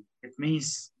efficiency. It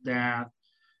means that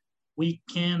we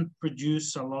can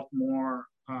produce a lot more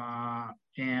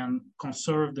and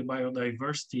conserve the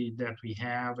biodiversity that we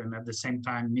have, and at the same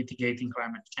time mitigating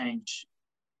climate change.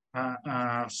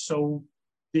 So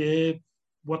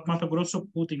what Mato Grosso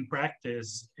put in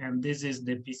practice, and this is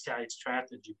the PCI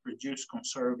strategy, produce,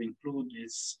 conserve, include,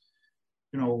 is,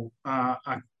 you know,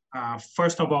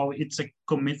 first of all, it's a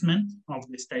commitment of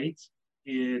the state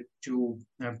to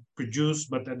produce,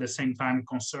 but at the same time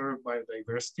conserve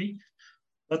biodiversity.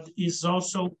 But it's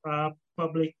also a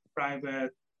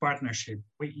public-private partnership.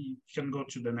 We can go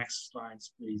to the next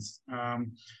slides, please.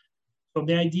 So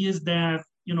the idea is that,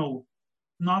 you know,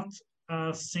 not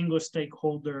a single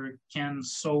stakeholder can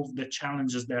solve the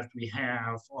challenges that we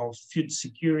have of food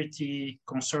security,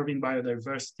 conserving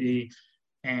biodiversity,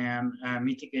 and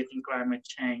mitigating climate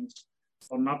change.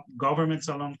 So not governments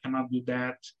alone cannot do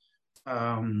that.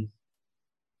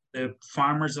 The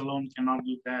farmers alone cannot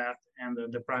do that, and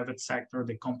the private sector,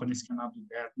 the companies cannot do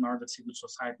that, nor the civil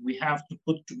society. We have to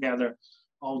put together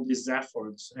all these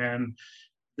efforts, and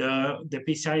the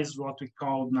PCI is what we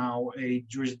call now a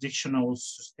jurisdictional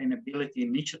sustainability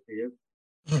initiative.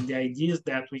 And the idea is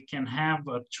that we can have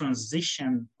a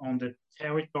transition on the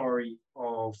territory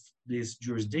of this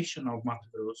jurisdiction of Mato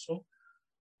Grosso.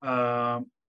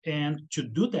 And to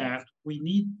do that, we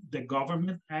need the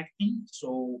government acting.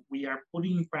 So we are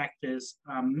putting in practice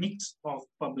a mix of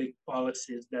public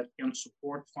policies that can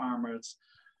support farmers.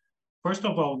 First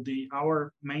of all,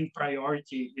 our main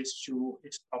priority is to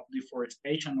stop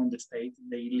deforestation on the state,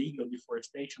 the illegal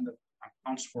deforestation that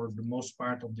accounts for the most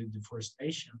part of the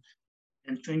deforestation,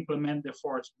 and to implement the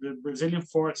Brazilian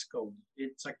Forest Code.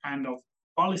 It's a kind of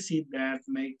policy that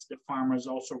makes the farmers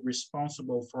also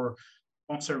responsible for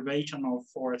conservation of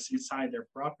forests inside their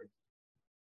property.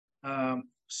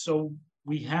 So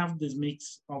we have this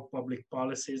mix of public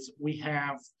policies. We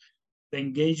have the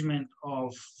engagement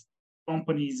of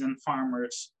companies and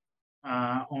farmers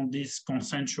on these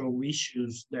consensual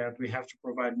issues that we have to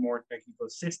provide more technical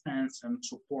assistance and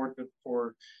support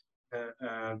for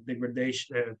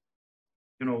degradation,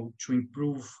 you know, to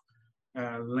improve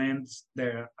lands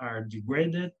that are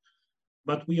degraded.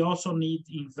 But we also need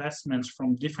investments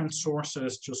from different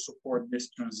sources to support this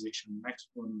transition. Next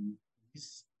one,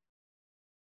 please.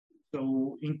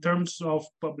 So in terms of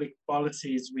public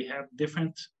policies, we have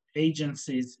different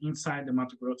agencies inside the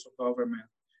Mato Grosso government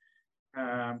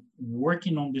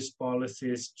working on these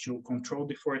policies to control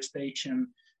deforestation,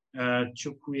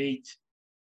 to create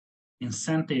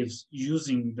incentives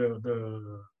using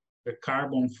the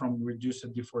carbon from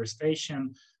reduced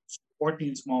deforestation,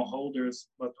 supporting smallholders,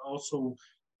 but also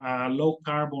low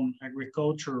carbon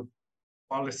agriculture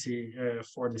policy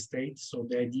for the state. So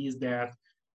the idea is that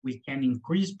we can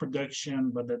increase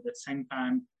production, but at the same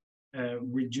time,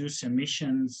 reduce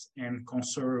emissions and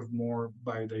conserve more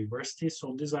biodiversity.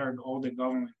 So these are all the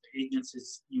government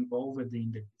agencies involved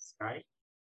in the PCI.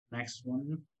 Next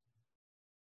one.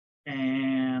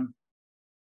 And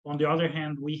on the other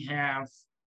hand, we have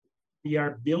we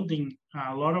are building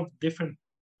a lot of different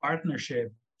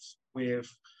partnerships with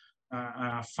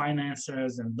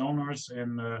financiers and donors,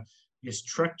 and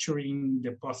structuring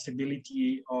the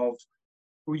possibility of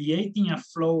creating a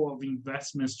flow of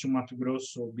investments to Mato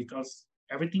Grosso, because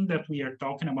everything that we are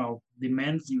talking about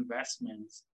demands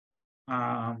investments.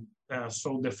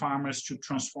 So the farmers to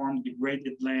transform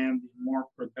degraded land in more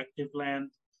productive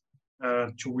land,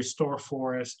 to restore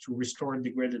forests, to restore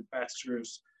degraded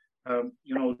pastures,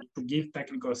 you know, to give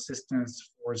technical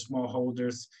assistance for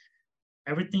smallholders.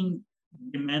 Everything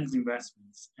demands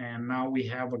investments. And now we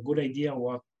have a good idea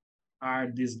what are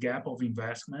this gap of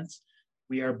investments.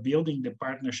 We are building the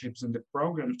partnerships and the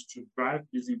programs to drive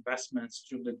these investments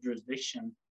to the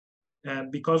jurisdiction,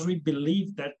 because we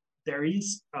believe that there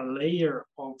is a layer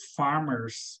of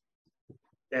farmers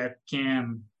that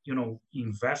can, you know,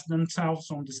 invest themselves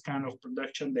on this kind of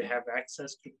production. They have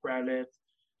access to credit,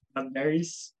 but there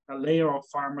is a layer of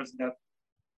farmers that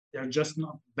they're just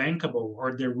not bankable,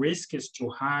 or the risk is too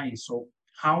high. So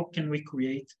how can we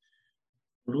create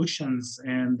solutions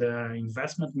and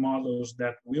investment models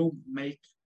that will make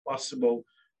possible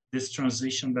this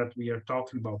transition that we are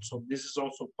talking about? So this is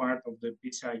also part of the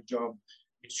PCI job,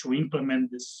 is to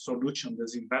implement this solution,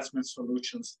 these investment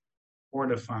solutions for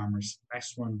the farmers.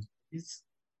 Next one, please.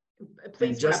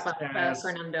 Please wrap up,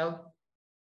 Fernando.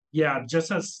 Yeah,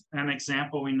 just as an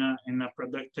example, in a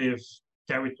productive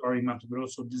territory, Mato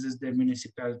Grosso, this is the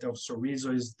municipality of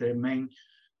Sorriso, is the main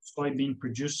soybean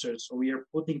producer. So we are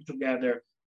putting together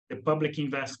the public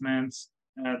investments,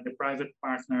 the private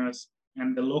partners,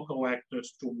 and the local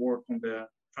actors to work on the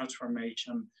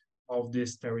transformation of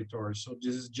this territory. So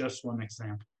this is just one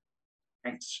example.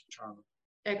 Thanks, Charlotte.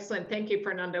 Excellent, thank you,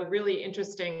 Fernando. Really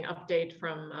interesting update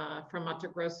from Mato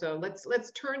Grosso.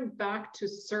 Let's turn back to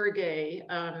Sergey,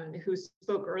 who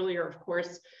spoke earlier, of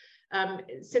course.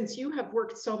 Since you have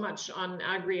worked so much on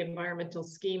agri-environmental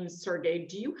schemes, Sergey,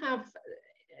 do you have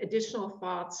additional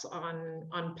thoughts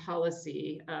on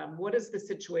policy? What is the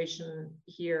situation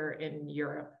here in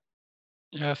Europe?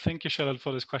 Yeah, thank you, Charlotte,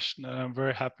 for this question. I'm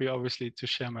very happy, obviously, to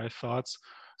share my thoughts.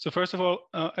 So first of all,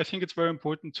 I think it's very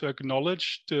important to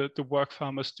acknowledge the work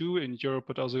farmers do in Europe,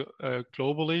 but also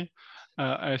globally.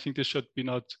 I think this should be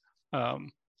not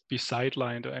be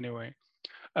sidelined or anyway.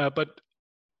 But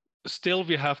still,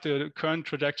 we have the current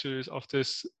trajectories of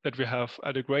this, that we have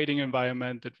a degrading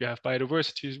environment, that we have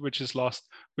biodiversity which is lost,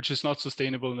 which is not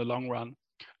sustainable in the long run.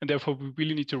 And therefore, we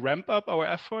really need to ramp up our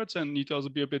efforts and need to also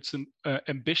be a bit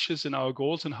ambitious in our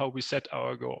goals and how we set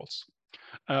our goals.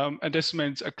 And this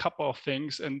means a couple of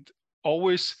things. And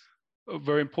always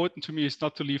very important to me is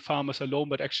not to leave farmers alone,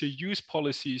 but actually use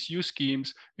policies, use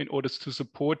schemes in order to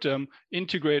support them,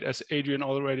 integrate, as Adrian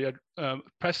already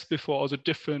pressed before, also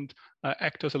different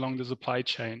actors along the supply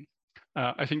chain.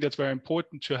 I think that's very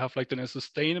important to have like a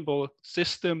sustainable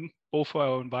system, both for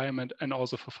our environment and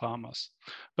also for farmers.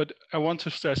 But I want to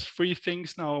stress three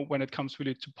things now when it comes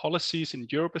really to policies in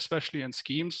Europe, especially, and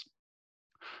schemes.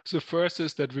 So first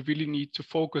is that we really need to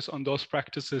focus on those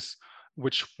practices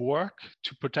which work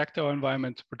to protect our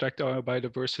environment, to protect our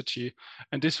biodiversity.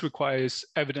 And this requires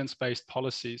evidence-based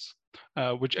policies,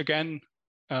 which again,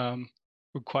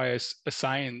 requires a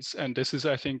science. And this is,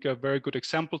 I think, a very good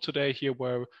example today here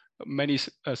where many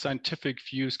scientific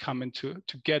views come into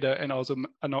together, and also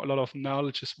a lot of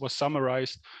knowledge was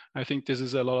summarized. I think this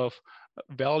is a lot of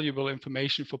valuable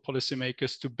information for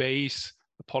policymakers to base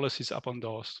the policies up on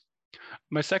those.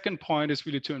 My second point is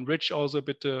really to enrich also a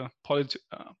bit the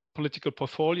political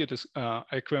portfolio, this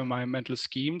agri-environmental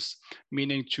schemes,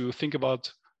 meaning to think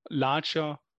about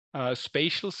larger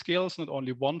spatial scales, not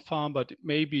only one farm, but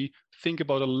maybe think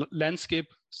about a landscape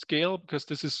scale, because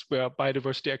this is where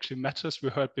biodiversity actually matters. We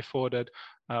heard before that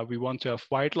we want to have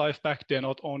wildlife back there,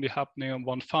 not only happening on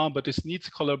one farm, but this needs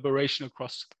collaboration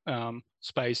across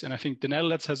space. And I think the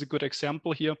Netherlands has a good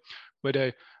example here, where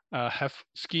they have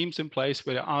schemes in place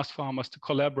where they ask farmers to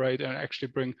collaborate and actually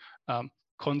bring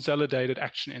consolidated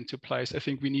action into place. I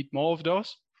think we need more of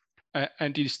those,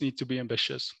 and these need to be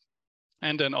ambitious.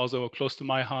 And then also close to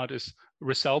my heart is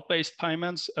result-based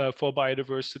payments for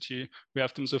biodiversity. We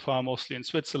have them so far mostly in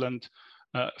Switzerland,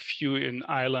 a few in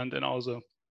Ireland, and also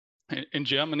in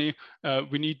Germany.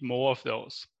 We need more of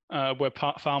those, where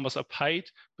farmers are paid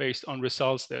based on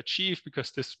results they achieve,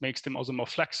 because this makes them also more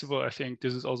flexible. I think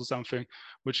this is also something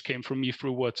which came from me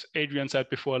through what Adrian said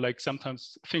before, like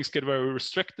sometimes things get very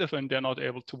restrictive and they're not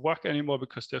able to work anymore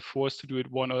because they're forced to do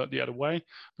it one or the other way.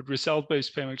 But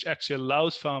result-based payment actually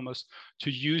allows farmers to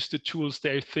use the tools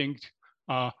they think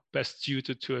are best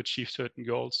suited to achieve certain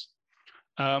goals.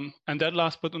 And then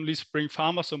last but not least, bring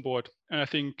farmers on board. And I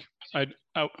think I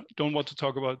don't want to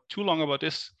talk about too long about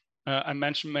this, I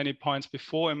mentioned many points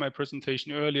before in my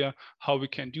presentation earlier, how we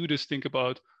can do this, think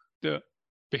about the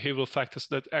behavioral factors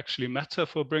that actually matter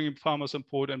for bringing farmers on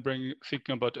board and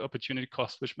thinking about the opportunity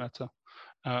costs which matter.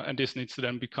 And this needs to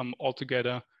then become all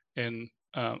together in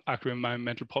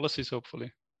agri-environmental policies,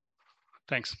 hopefully.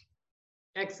 Thanks.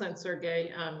 Excellent,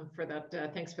 Sergey, for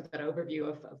that. Thanks for that overview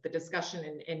of the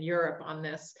discussion in Europe on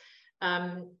this.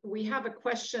 We have a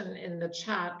question in the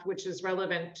chat, which is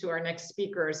relevant to our next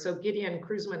speaker. So Gideon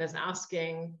Kruzman is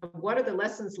asking, what are the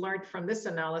lessons learned from this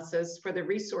analysis for the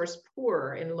resource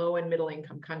poor in low and middle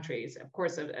income countries? Of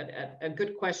course, a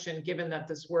good question, given that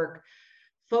this work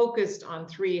focused on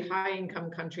 3 high-income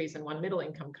countries and 1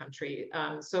 middle-income country.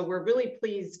 So we're really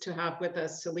pleased to have with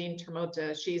us Celine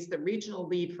Termote. She's the regional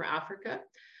lead for Africa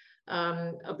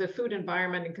of the Food,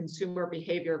 Environment, and Consumer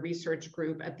Behavior Research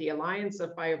Group at the Alliance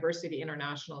of Biodiversity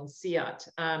International and CIAT.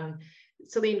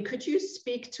 Celine, could you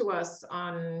speak to us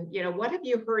on, what have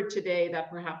you heard today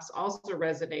that perhaps also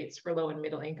resonates for low and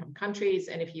middle-income countries?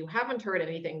 And if you haven't heard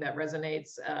anything that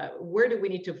resonates, where do we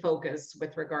need to focus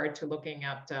with regard to looking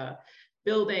at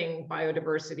building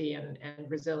biodiversity and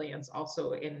resilience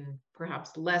also in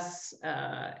perhaps less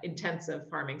intensive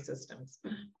farming systems?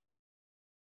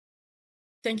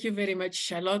 Thank you very much,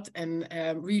 Charlotte, and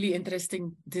really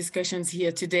interesting discussions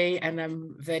here today, and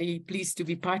I'm very pleased to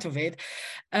be part of it.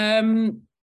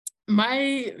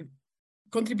 My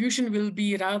contribution will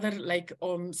be rather like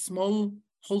on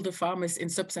smallholder farmers in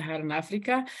sub-Saharan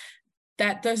Africa.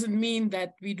 That doesn't mean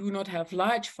that we do not have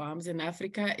large farms in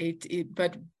Africa,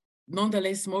 but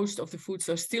nonetheless, most of the foods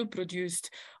are still produced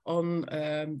on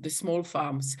the small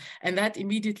farms. And that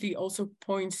immediately also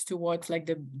points towards like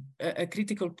a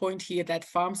critical point here, that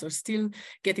farms are still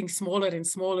getting smaller and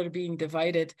smaller, being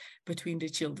divided between the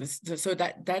children. So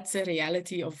that's a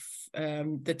reality of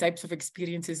the types of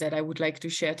experiences that I would like to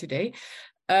share today.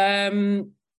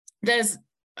 There's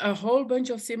a whole bunch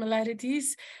of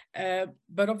similarities,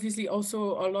 but obviously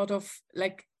also a lot of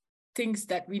like things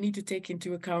that we need to take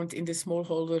into account in the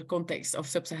smallholder context of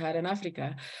sub-Saharan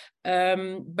Africa.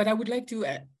 But I would like to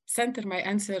center my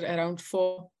answer around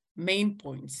 4 main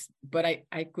points, but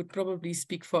I could probably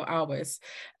speak for hours.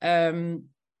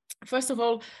 First of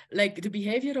all, like the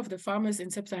behavior of the farmers in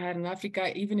sub-Saharan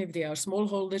Africa, even if they are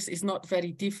smallholders, is not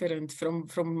very different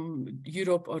from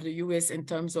Europe or the US in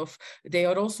terms of they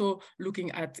are also looking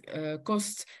at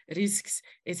costs, risks,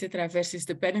 etc., versus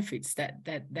the benefits that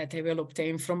they will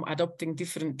obtain from adopting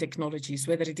different technologies,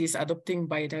 whether it is adopting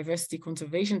biodiversity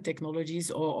conservation technologies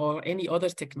or any other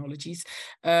technologies.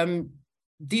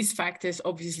 These factors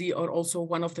obviously are also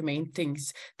one of the main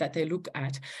things that they look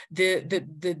at.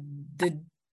 The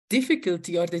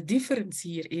difficulty or the difference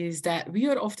here is that we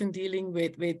are often dealing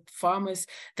with farmers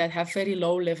that have very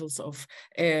low levels of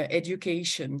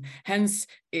education, hence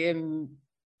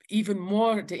even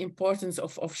more the importance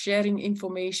of sharing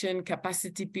information,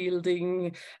 capacity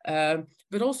building,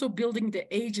 but also building the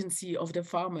agency of the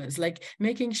farmers, like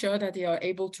making sure that they are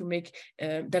able to make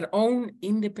their own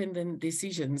independent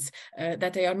decisions,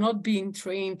 that they are not being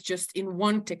trained just in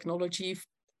one technology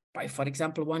by, for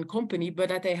example, one company, but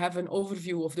that they have an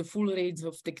overview of the full range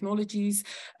of technologies,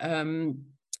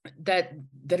 that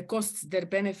their costs, their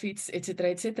benefits,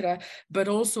 etc., but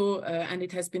also, and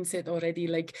it has been said already,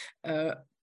 like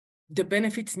the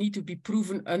benefits need to be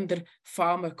proven under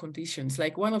farmer conditions.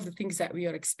 Like one of the things that we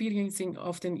are experiencing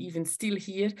often even still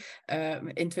here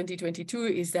in 2022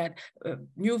 is that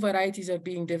new varieties are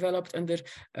being developed under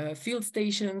field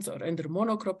stations or under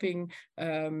monocropping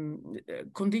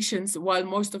conditions, while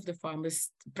most of the farmers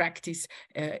practice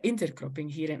intercropping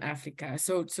here in Africa.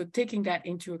 So taking that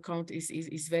into account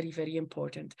is very, very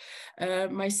important.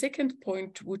 My second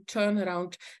point would turn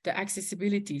around the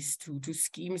accessibilities to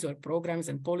schemes or programs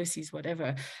and policies,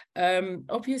 whatever.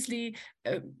 Obviously,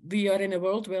 we are in a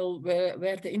world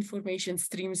where the information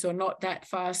streams are not that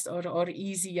fast or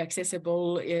easy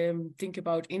accessible. Think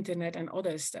about internet and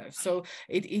other stuff. So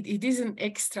it is an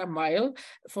extra mile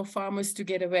for farmers to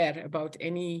get aware about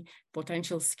any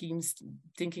potential schemes,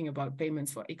 thinking about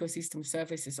payments for ecosystem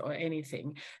services or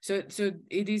anything. So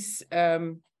it is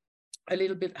a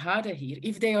little bit harder here.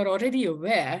 If they are already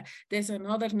aware, there's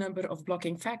another number of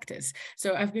blocking factors.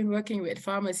 So I've been working with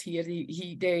farmers here.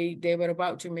 They were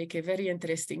about to make a very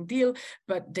interesting deal,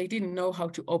 but they didn't know how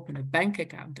to open a bank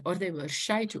account, or they were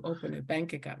shy to open a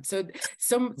bank account. So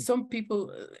some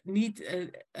people need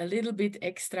a little bit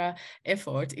extra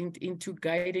effort into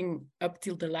guiding up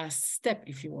till the last step,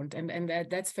 if you want. And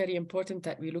that's very important,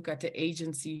 that we look at the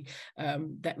agency,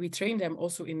 that we train them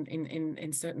also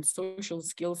in certain social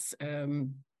skills,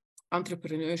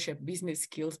 entrepreneurship, business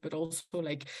skills, but also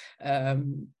like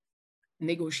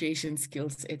negotiation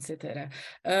skills, etc.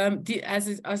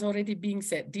 As already being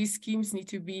said, these schemes need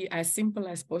to be as simple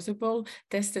as possible,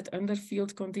 tested under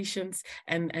field conditions,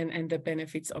 and the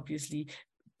benefits obviously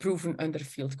proven under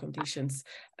field conditions.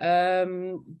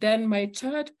 Then my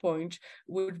third point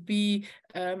would be,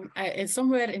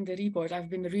 somewhere in the report, I've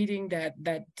been reading that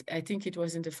I think it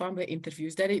was in the farmer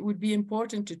interviews, that it would be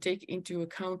important to take into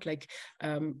account, like,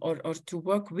 or to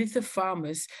work with the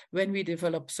farmers when we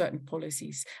develop certain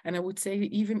policies. And I would say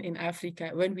even in Africa,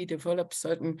 when we develop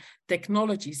certain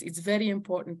technologies, it's very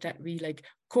important that we like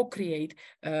co-create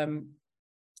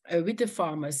with the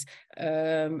farmers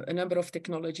a number of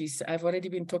technologies. I've already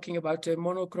been talking about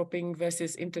monocropping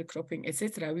versus intercropping,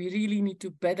 etc. We really need to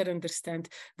better understand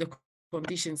the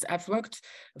conditions. I've worked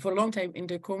for a long time in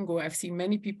the Congo. I've seen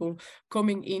many people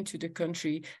coming into the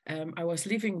country. I was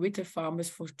living with the farmers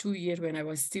for 2 years when I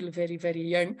was still very, very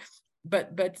young.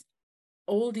 But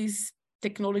all these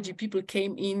technology people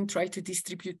came in, tried to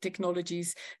distribute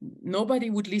technologies. Nobody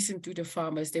would listen to the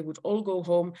farmers. They would all go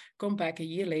home, come back a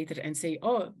year later and say,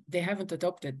 oh, they haven't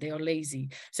adopted, they are lazy.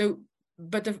 So,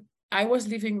 but I was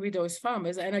living with those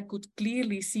farmers and I could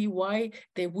clearly see why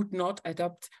they would not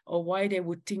adopt or why they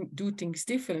would do things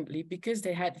differently, because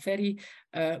they had very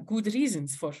good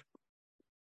reasons for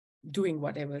doing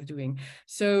what they were doing.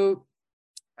 So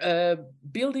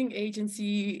building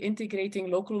agency,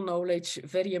 integrating local knowledge,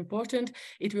 very important.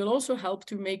 It will also help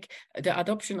to make the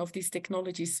adoption of these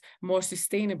technologies more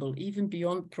sustainable, even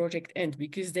beyond project end,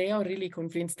 because they are really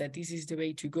convinced that this is the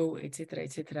way to go,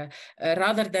 etc.,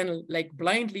 rather than like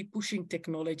blindly pushing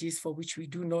technologies for which we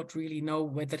do not really know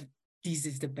whether this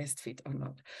is the best fit or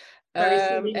not.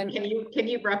 Sorry, and can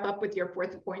you wrap up with your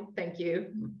fourth point? Thank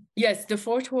you. Yes, the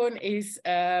fourth one is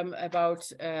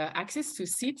about access to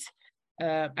seeds.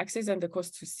 Access and the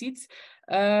cost to seeds.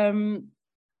 For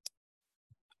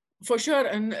sure,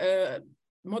 and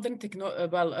modern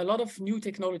a lot of new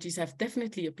technologies have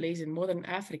definitely a place in modern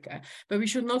Africa, but we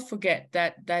should not forget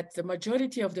that the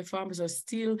majority of the farmers are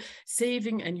still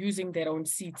saving and using their own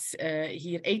seeds.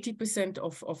 Here, 80%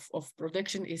 of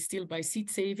production is still by seed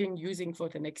saving, using for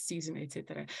the next season,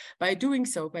 etc. By doing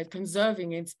so, by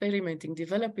conserving, experimenting,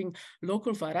 developing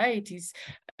local varieties,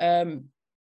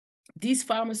 these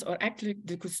farmers are actually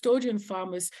the custodian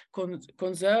farmers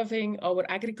conserving our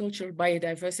agricultural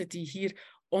biodiversity here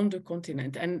on the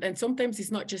continent. And sometimes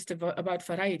it's not just about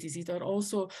varieties, it are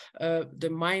also the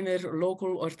minor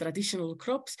local or traditional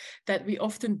crops that we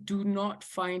often do not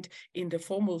find in the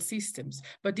formal systems.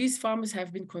 But these farmers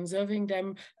have been conserving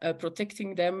them,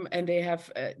 protecting them, and they are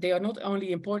not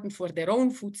only important for their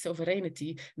own food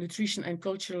sovereignty, nutrition and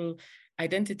cultural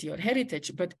identity or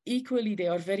heritage, but equally they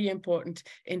are very important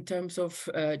in terms of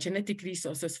genetic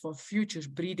resources for future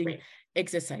breeding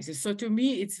exercises. So to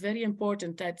me, it's very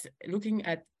important that looking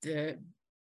at the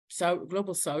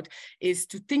global South is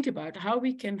to think about how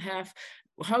we can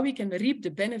reap the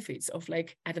benefits of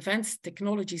like advanced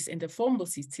technologies in the formal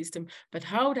seed system, but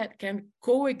how that can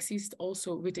coexist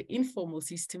also with the informal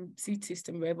seed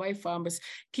system, whereby farmers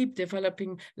keep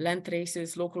developing land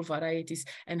traces, local varieties,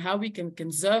 and how we can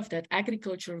conserve that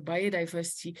agricultural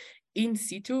biodiversity in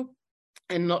situ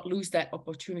and not lose that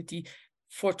opportunity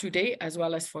for today as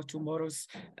well as for tomorrow's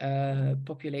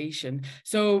population.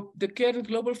 So the current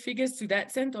global figures to that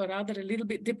extent are rather a little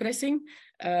bit depressing.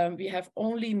 We have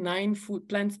only 9 food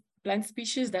plant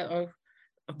species that are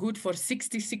good for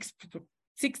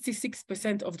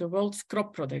 66% of the world's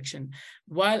crop production,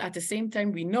 while at the same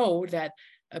time we know that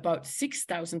about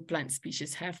 6,000 plant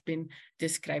species have been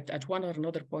described at one or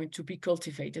another point to be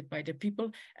cultivated by the people,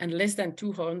 and less than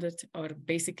 200 are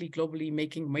basically globally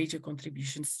making major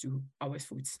contributions to our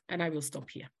foods. And I will stop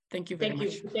here. Thank you very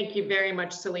much. Thank you very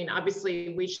much, Celine.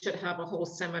 Obviously, we should have a whole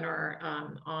seminar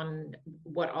on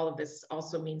what all of this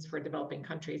also means for developing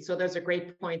countries. So those are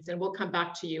great points, and we'll come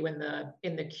back to you in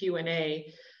the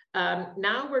Q&A.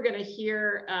 Now we're going to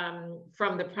hear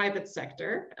from the private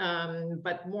sector,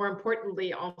 but more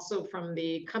importantly also from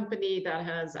the company that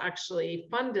has actually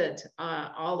funded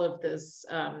all of this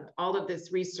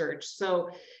research. So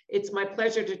it's my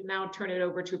pleasure to now turn it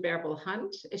over to Bärbel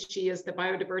Hunt. She is the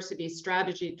Biodiversity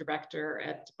Strategy Director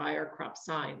at Bayer Crop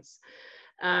Science.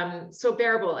 So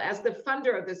Bärbel, as the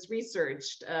funder of this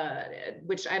research,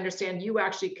 which I understand you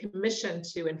actually commissioned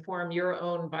to inform your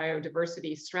own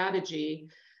biodiversity strategy,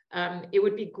 it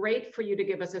would be great for you to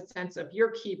give us a sense of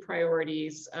your key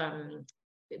priorities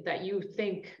that you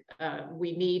think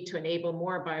we need to enable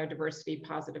more biodiversity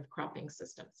positive cropping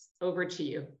systems. Over to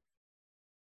you.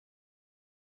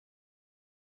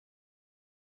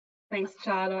 Thanks,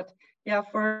 Charlotte. Yeah,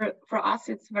 for us,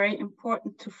 it's very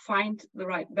important to find the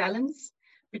right balance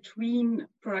between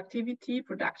productivity,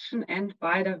 production, and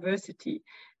biodiversity.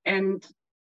 And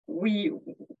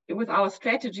with our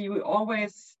strategy, we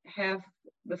always have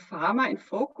the farmer in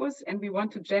focus, and we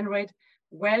want to generate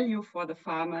value for the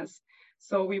farmers.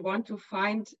 So we want to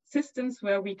find systems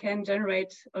where we can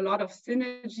generate a lot of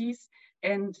synergies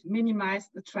and minimize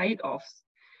the trade-offs.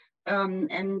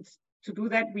 And to do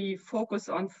that, we focus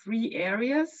on 3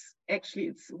 areas.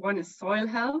 Actually, one is soil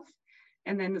health,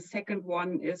 and then the second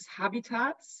one is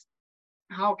habitats.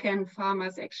 How can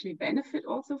farmers actually benefit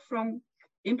also from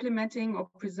implementing or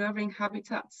preserving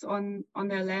habitats on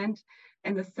their land?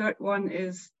 And the third one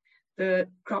is the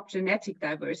crop genetic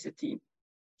diversity.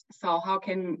 So how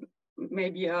can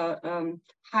maybe a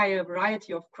higher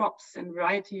variety of crops and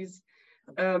varieties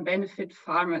benefit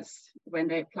farmers when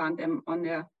they plant them on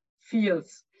their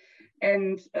fields?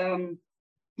 And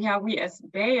yeah, we as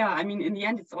Bayer, I mean, in the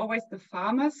end, it's always the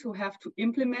farmers who have to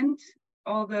implement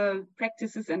all the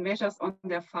practices and measures on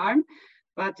their farm.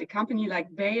 But a company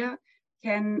like Bayer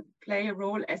can play a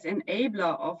role as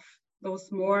enabler of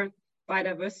those more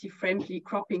biodiversity-friendly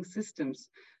cropping systems.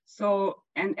 So,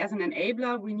 and as an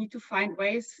enabler, we need to find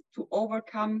ways to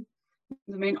overcome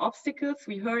the main obstacles.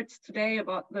 We heard today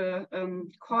about the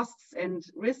costs and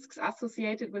risks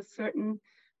associated with certain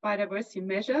biodiversity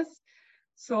measures.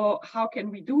 So how can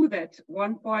we do that?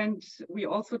 One point we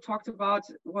also talked about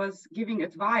was giving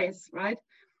advice, right?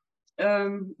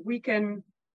 We can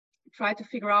try to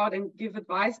figure out and give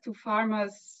advice to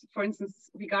farmers, for instance,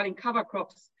 regarding cover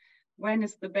crops. When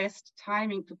is the best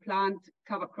timing to plant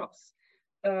cover crops?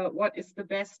 What is the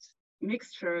best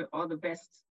mixture or the best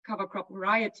cover crop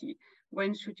variety?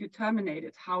 When should you terminate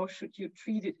it? How should you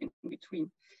treat it in between?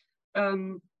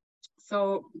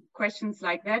 So questions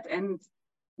like that, and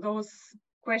those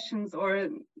questions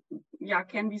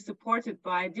can be supported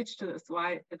by digital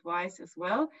advice as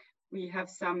well. We have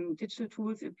some digital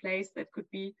tools in place that could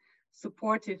be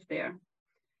supportive there.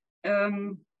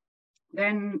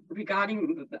 Then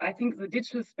regarding, I think the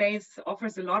digital space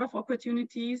offers a lot of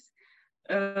opportunities.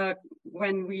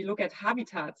 When we look at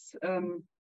habitats,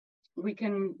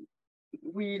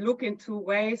 we look into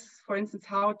ways, for instance,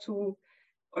 how to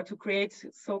create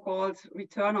so-called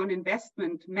return on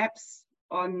investment maps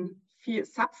on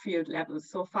subfield levels.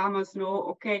 So farmers know,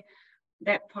 okay,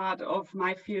 that part of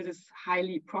my field is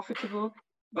highly profitable,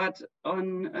 but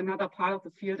on another part of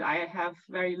the field, I have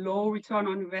very low return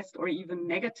on invest or even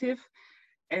negative.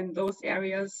 And those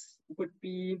areas would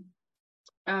be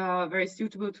very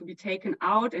suitable to be taken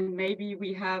out. And maybe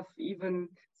we have even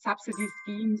subsidy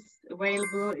schemes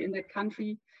available in that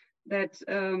country that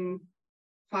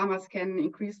farmers can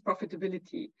increase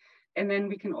profitability. And then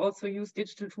we can also use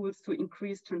digital tools to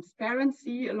increase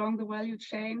transparency along the value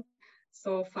chain.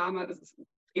 So farmers,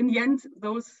 in the end,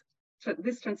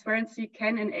 this transparency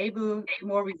can enable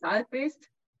more result-based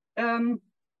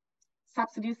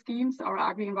subsidy schemes or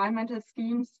agri-environmental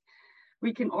schemes.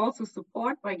 We can also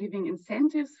support by giving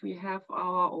incentives. We have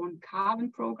our own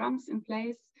carbon programs in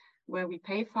place where we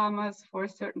pay farmers for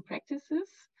certain practices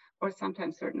or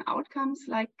sometimes certain outcomes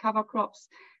like cover crops.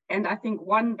 And I think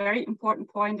one very important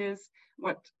point is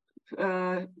what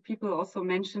people also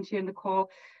mentioned here in the call,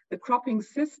 the cropping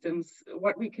systems.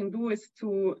 What we can do is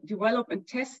to develop and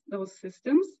test those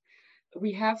systems.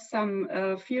 We have some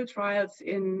field trials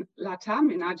in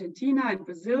LATAM, in Argentina and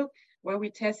Brazil, where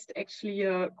we test actually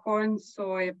a corn,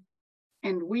 soy,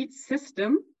 and wheat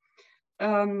system,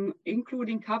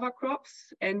 including cover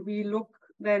crops. And we look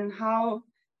then how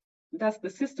does the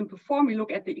system perform? We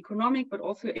look at the economic, but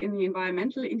also in the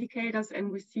environmental indicators,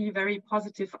 and we see very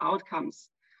positive outcomes.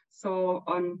 So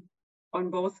on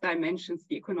both dimensions,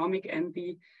 the economic and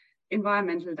the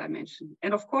environmental dimension.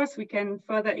 And of course, we can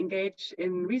further engage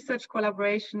in research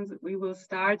collaborations. We will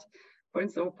start, for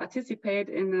instance, participate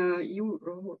in a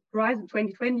Horizon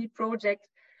 2020 project,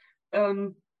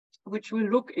 which will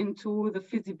look into the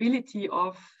feasibility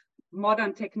of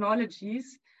modern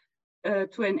technologies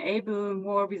to enable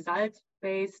more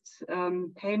result-based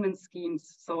payment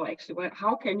schemes. So actually,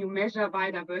 how can you measure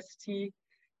biodiversity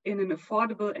in an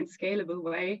affordable and scalable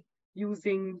way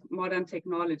using modern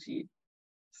technology?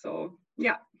 So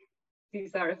yeah,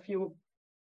 these are a few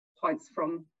points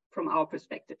from our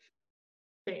perspective.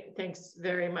 Thanks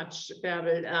very much,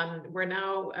 Bärbel. We're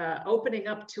now opening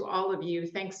up to all of you.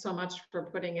 Thanks so much for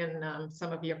putting in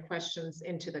some of your questions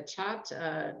into the chat.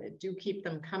 Do keep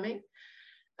them coming.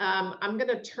 I'm going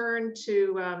to turn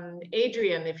to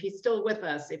Adrian, if he's still with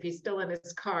us, if he's still in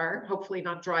his car, hopefully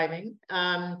not driving.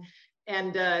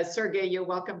 And Sergey, you're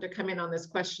welcome to come in on this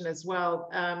question as well.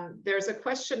 There's a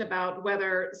question about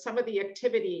whether some of the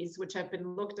activities which have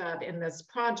been looked at in this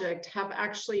project have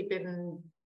actually been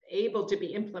able to be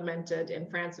implemented in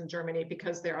France and Germany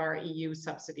because there are EU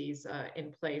subsidies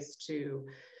in place to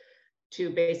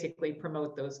basically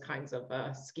promote those kinds of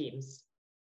schemes.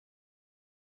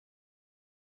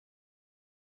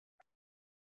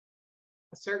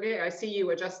 Sergey, I see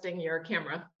you adjusting your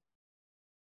camera.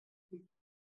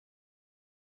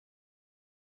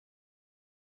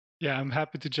 Yeah, I'm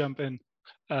happy to jump in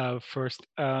first.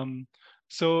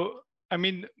 So, I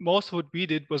mean, most of what we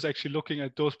did was actually looking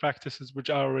at those practices which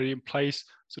are already in place.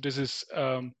 So this is,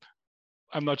 I'm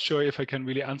not sure if I can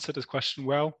really answer this question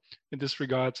well in this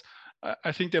regard.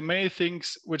 I think there are many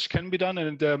things which can be done,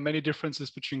 and there are many differences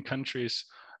between countries.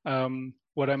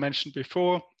 What I mentioned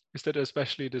before is that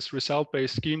especially this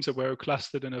result-based schemes that were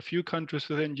clustered in a few countries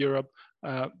within Europe.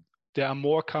 There are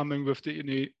more coming with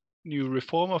the new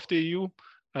reform of the EU,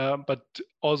 but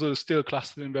also still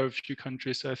clustered in very few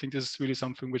countries. So I think this is really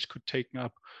something which could take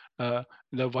up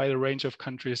in a wider range of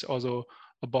countries, also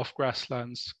above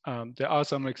grasslands. There are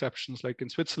some exceptions, like in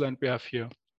Switzerland, we have here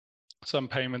some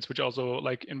payments, which also,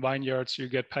 like in vineyards, you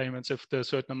get payments if there's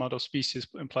a certain amount of species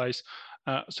in place.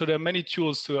 So there are many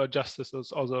tools to adjust this.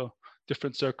 There's also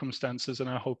different circumstances, and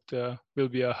I hope there will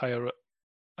be a higher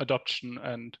adoption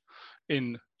and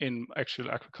in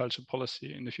actual agriculture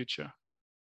policy in the future.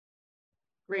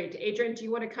 Great. Adrian, do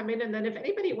you want to come in? And then if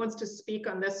anybody wants to speak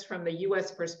on this from the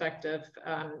US perspective,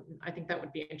 I think that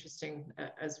would be interesting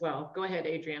as well. Go ahead,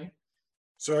 Adrian.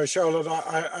 Sorry, Charlotte,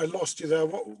 I lost you there.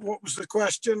 What was the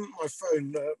question? My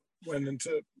phone went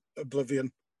into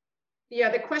oblivion. Yeah,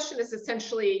 the question is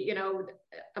essentially, you know,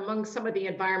 among some of the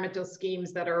environmental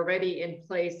schemes that are already in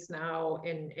place now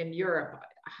in Europe,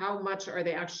 how much are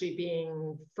they actually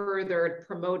being further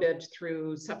promoted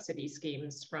through subsidy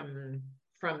schemes from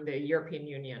the European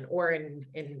Union, or in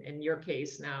your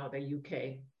case now, the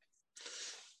UK?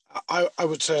 I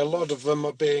would say a lot of them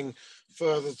are being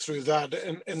furthered through that.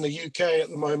 In the UK at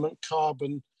the moment,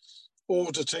 carbon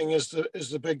auditing is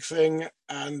the big thing,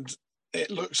 and it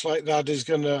looks like that is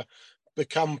going to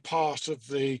become part of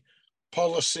the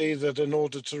policy, that in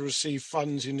order to receive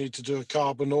funds, you need to do a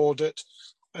carbon audit,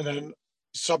 and then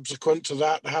subsequent to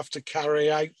that, have to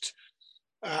carry out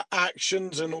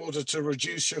actions in order to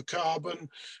reduce your carbon.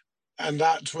 And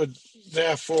that would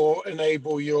therefore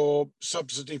enable your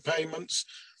subsidy payments.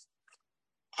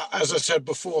 As I said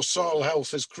before, soil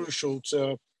health is crucial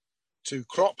to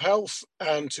crop health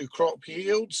and to crop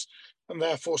yields. And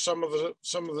therefore some of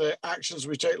the actions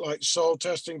we take, like soil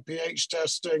testing, pH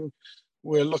testing,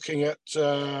 we're looking at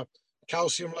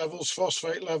calcium levels,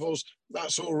 phosphate levels.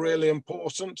 That's all really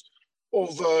important.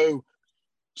 Although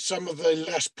some of the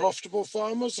less profitable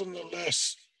farmers and the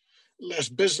less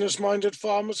business-minded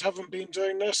farmers haven't been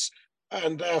doing this,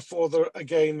 and therefore there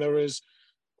is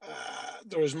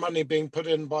money being put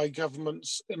in by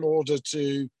governments in order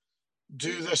to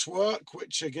do this work,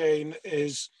 which again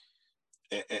is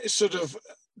sort of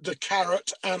the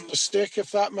carrot and the stick,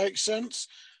 if that makes sense.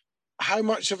 How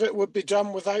much of it would be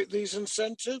done without these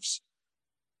incentives?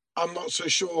 I'm not so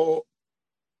sure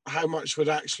how much would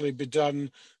actually be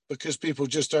done, because people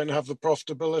just don't have the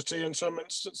profitability in some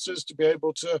instances to be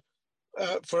able to,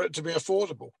 for it to be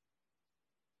affordable.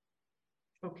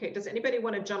 Okay, does anybody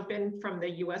want to jump in from the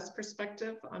US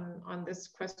perspective on this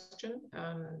question?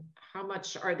 How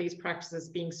much are these practices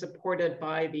being supported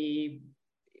by the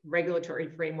regulatory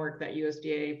framework that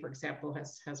USDA, for example,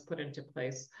 has put into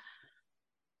place?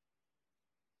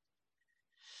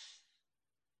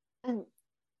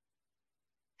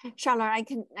 Charlotte,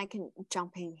 I can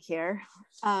jump in here.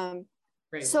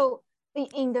 Great. So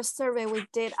in the survey, we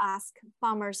did ask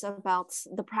farmers about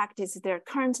the practice they're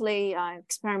currently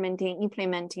experimenting,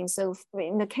 implementing. So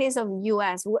in the case of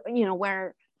US, you know,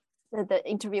 where the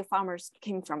interview farmers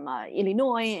came from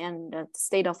Illinois and the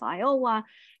state of Iowa.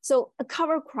 So a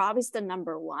cover crop is the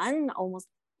number one, almost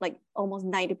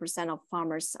 90% of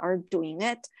farmers are doing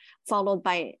it, followed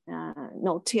by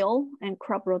no-till and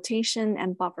crop rotation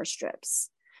and buffer strips.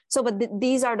 So, but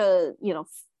these are the, you know,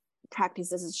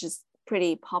 practices is just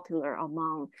pretty popular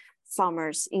among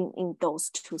farmers in those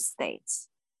two states.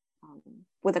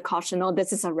 With a caution, no,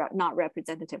 this is a not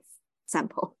representative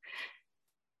sample.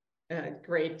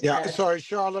 Great. Yeah, sorry,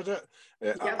 Charlotte.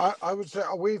 Yeah. I would say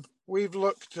we've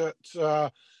looked at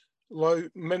low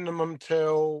minimum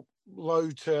till,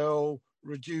 low till,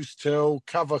 reduced till,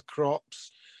 cover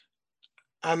crops,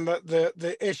 and that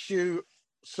the issue,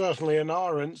 certainly in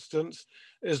our instance,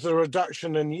 is the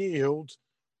reduction in yield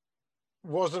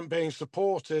wasn't being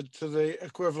supported to the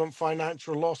equivalent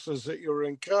financial losses that you're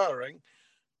incurring,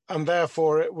 and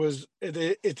therefore it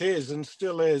is and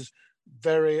still is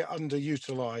very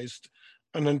underutilized.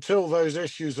 And until those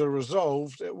issues are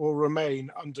resolved, it will remain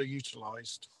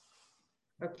underutilized.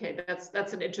 Okay,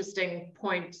 that's an interesting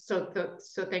point. So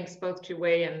thanks both to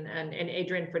Wei and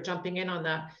Adrian for jumping in on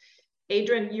that.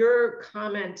 Adrian, your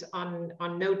comment on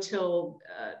no-till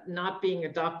not being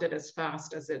adopted as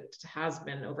fast as it has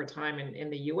been over time in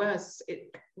the US,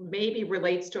 it maybe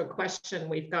relates to a question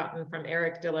we've gotten from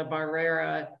Eric de la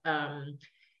Barrera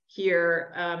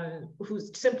here,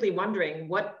 who's simply wondering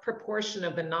what proportion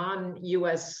of the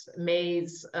non-US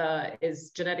maize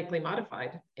is genetically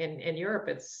modified. In Europe,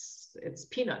 it's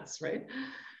peanuts, right?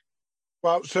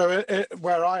 Well, so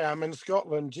where I am in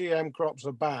Scotland, GM crops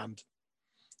are banned.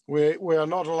 We are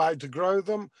not allowed to grow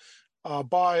them. Our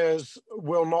buyers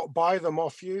will not buy them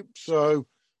off you. So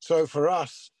for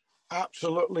us,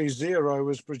 absolutely zero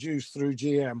is produced through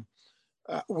GM.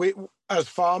 We, as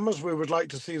farmers, we would like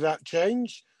to see that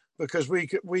change because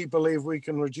we believe we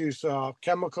can reduce our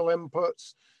chemical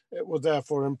inputs. It will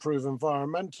therefore improve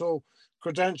environmental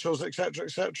credentials, et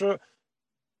cetera,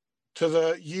 To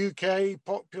the UK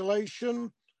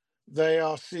population, they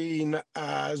are seen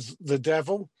as the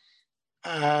devil.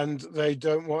 And they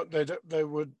just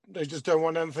don't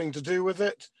want anything to do with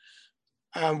it,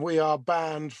 and we are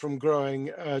banned from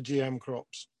growing GM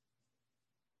crops.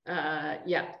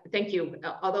 Yeah, thank you.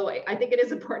 Although I think it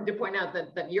is important to point out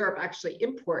that Europe actually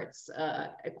imports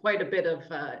quite a bit of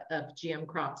GM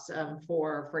crops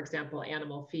for example,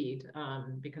 animal feed,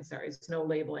 because there is no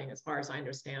labeling, as far as I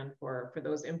understand, for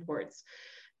those imports.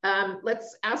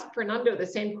 Let's ask Fernando the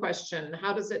same question.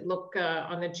 How does it look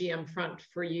on the GM front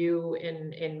for you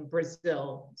in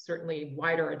Brazil? Certainly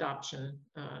wider adoption,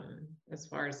 as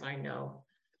far as I know.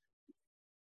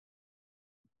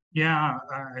 Yeah,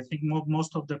 I think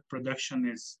most of the production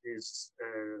is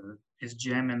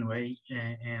GM anyway,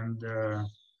 and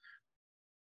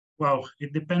well,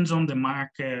 it depends on the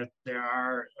market. There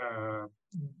are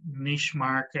niche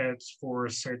markets for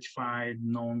certified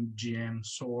non-GM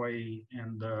soy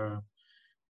and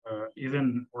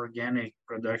even organic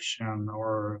production,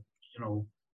 or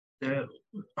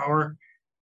our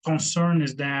concern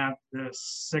is that the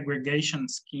segregation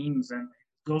schemes, and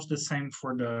it goes the same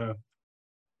for the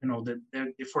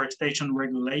deforestation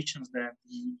regulations that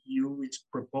the EU is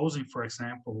proposing, for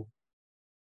example,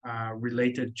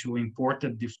 related to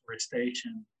imported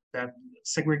deforestation, that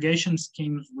segregation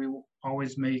schemes will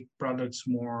always make products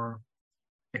more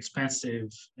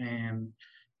expensive, and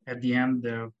at the end,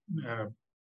 the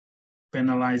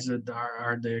penalized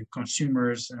are the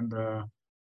consumers, and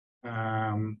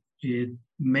it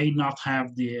may not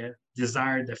have the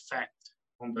desired effect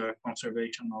on the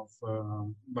conservation of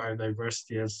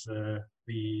biodiversity as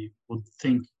we would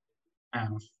think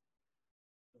have.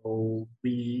 So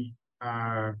we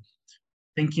are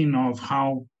thinking of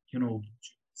how to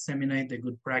disseminate the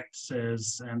good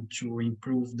practices and to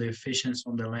improve the efficiency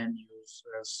on the land use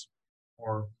as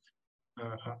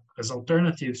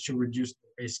alternatives to reduce the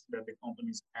risk that the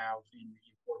companies have in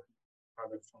importing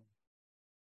products from.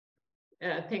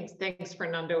 Thanks,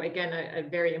 Fernando. Again, a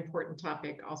very important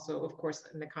topic also, of course,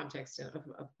 in the context of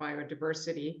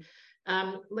biodiversity.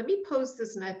 Let me pose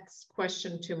this next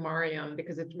question to Mariam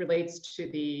because it relates to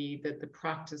the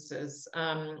practices.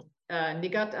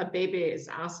 Nigat Abebe is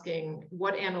asking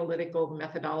what analytical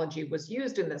methodology was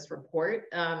used in this report.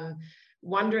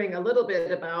 Wondering a little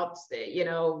bit about,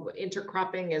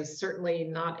 intercropping is certainly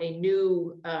not a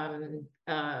new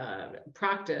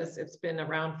practice. It's been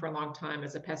around for a long time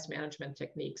as a pest management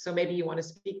technique. So maybe you want to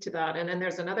speak to that. And then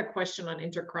there's another question on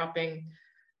intercropping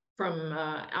from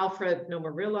Alfred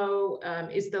Nomarillo.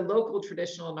 Is the local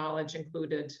traditional knowledge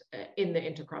included in the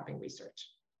intercropping research?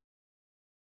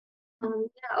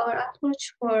 Our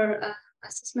approach for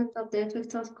assessment of the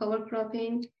effect of cover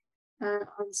cropping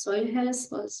on soil health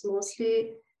was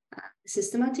mostly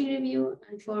systematic review,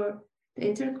 and for the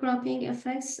intercropping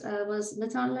effects was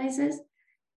meta-analysis.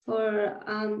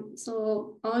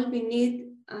 So all we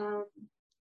need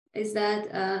is that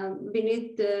we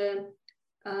need the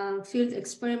field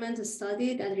experiment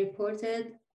studied and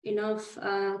reported enough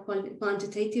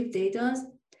quantitative data.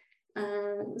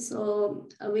 So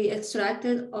we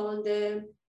extracted all the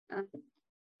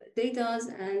data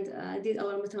and did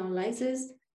our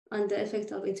meta-analysis on the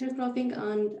effect of intercropping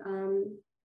on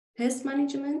pest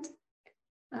management.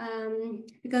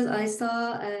 Because I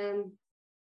saw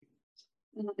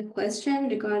a question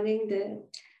regarding the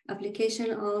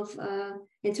application of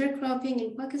intercropping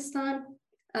in Pakistan.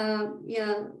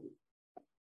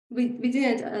 We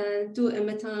didn't do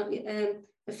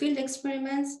a field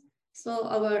experiments, so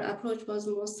our approach was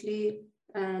mostly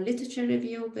literature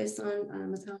review based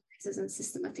on meta-analysis and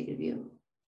systematic review.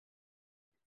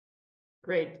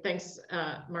 Great, thanks,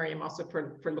 Mariam, also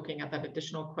for looking at that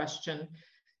additional question.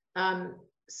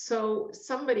 So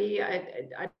somebody,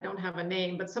 I don't have a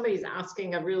name, but somebody's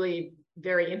asking a really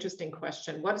very interesting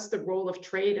question. What is the role of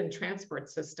trade and transport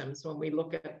systems when we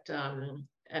look at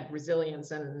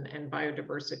resilience and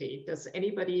biodiversity? Does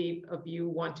anybody of you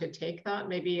want to take that?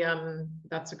 Maybe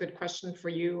that's a good question for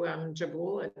you,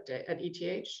 Jabul at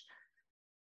ETH.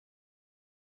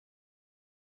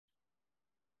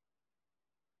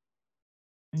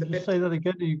 Can you just say that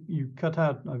again? You cut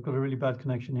out. I've got a really bad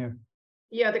connection here.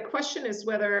 Yeah, the question is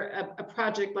whether a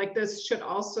project like this should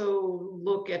also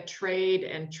look at trade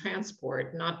and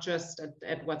transport, not just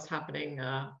at what's happening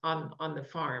on the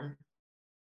farm.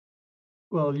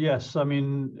 Well, yes. I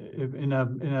mean, in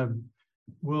a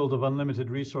world of unlimited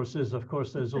resources, of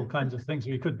course, there's all kinds of things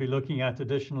we could be looking at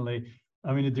additionally.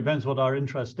 I mean, it depends what our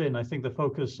interest in. I think the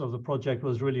focus of the project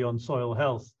was really on soil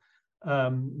health,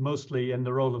 mostly in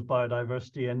the role of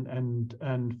biodiversity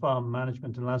and farm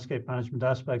management and landscape management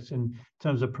aspects in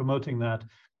terms of promoting that.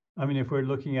 I mean, if we're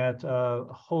looking at a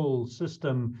whole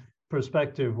system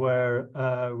perspective where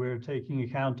we're taking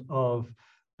account of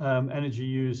energy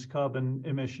use, carbon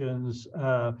emissions,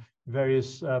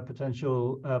 various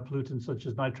potential pollutants such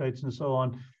as nitrates and so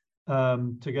on,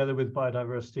 together with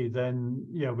biodiversity, then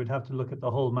yeah, we'd have to look at the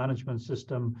whole management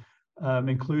system,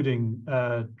 including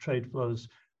trade flows.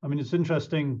 I mean, it's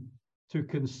interesting to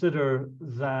consider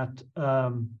that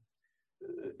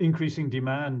increasing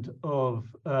demand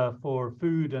for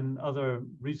food and other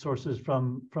resources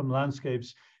from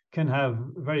landscapes can have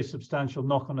very substantial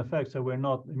knock-on effects that we're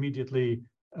not immediately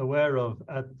aware of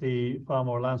at the farm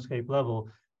or landscape level.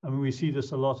 I mean, we see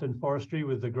this a lot in forestry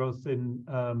with the growth in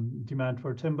demand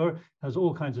for timber, has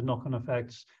all kinds of knock-on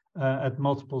effects at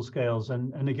multiple scales.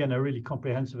 And again, a really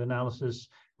comprehensive analysis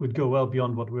would go well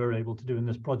beyond what we're able to do in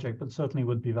this project, but certainly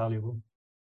would be valuable.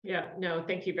 Yeah, no,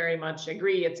 thank you very much.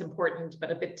 Agree, it's important,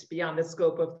 but a bit beyond the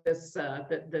scope of this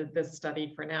this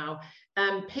study for now.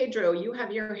 Pedro, you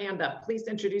have your hand up. Please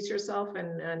introduce yourself,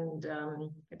 and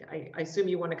I assume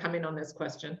you want to come in on this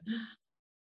question.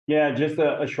 Yeah, just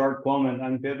a short comment.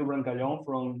 I'm Pedro Brancalhão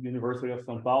from University of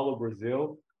São Paulo,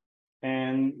 Brazil.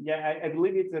 And yeah, I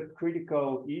believe it's a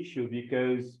critical issue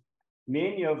because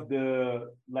many of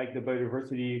the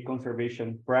biodiversity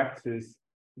conservation practices,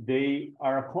 they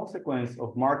are a consequence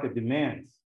of market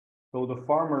demands. So the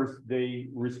farmers, they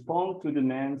respond to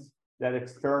demands that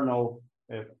external,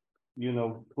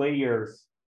 players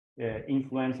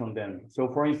influence on them.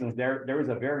 So for instance, there is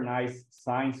a very nice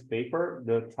science paper.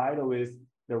 The title is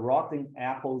The Rotten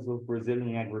Apples of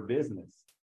Brazilian Agribusiness,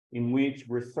 in which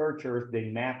researchers, they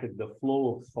mapped the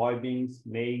flow of soybeans,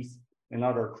 maize, and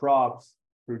other crops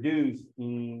produced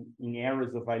in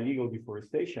areas of illegal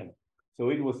deforestation. So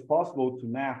it was possible to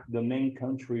map the main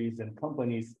countries and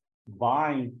companies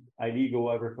buying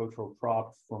illegal agricultural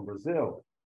crops from Brazil.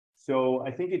 So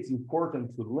I think it's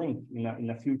important to link in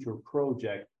a future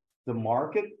project the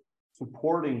market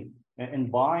supporting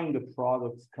and buying the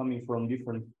products coming from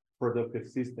different productive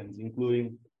systems,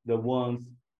 including the ones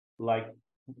like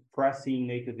pressing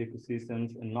native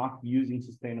ecosystems and not using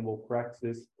sustainable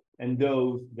practices, and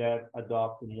those that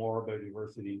adopt more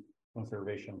biodiversity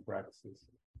conservation practices.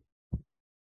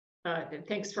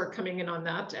 Thanks for coming in on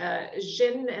that.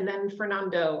 Jin and then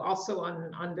Fernando, also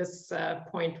on this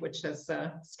point, which has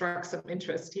struck some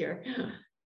interest here.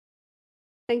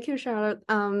 Thank you, Charlotte.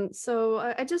 So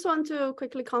I just want to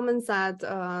quickly comment that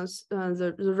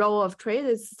the role of trade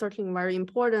is certainly very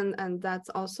important, and that's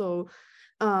also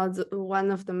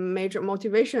one of the major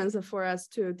motivations for us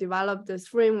to develop this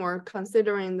framework,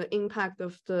 considering the impact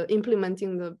of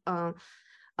implementing the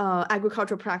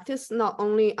agricultural practice, not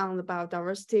only on the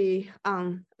biodiversity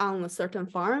on a certain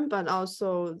farm, but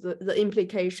also the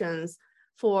implications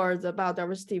for the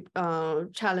biodiversity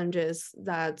challenges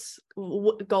that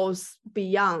goes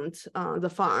beyond the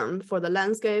farm for the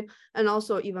landscape and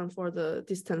also even for the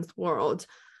distant world.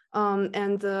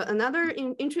 And another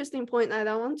interesting point that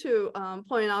I want to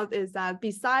point out is that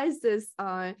besides this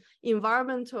potential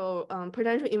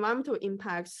environmental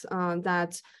impacts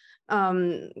that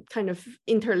kind of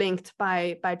interlinked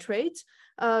by trade,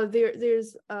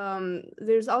 there's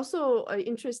also an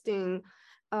interesting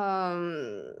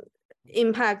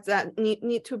impact that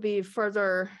need to be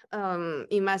further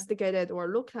investigated or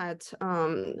looked at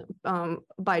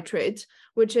by trade,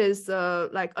 which is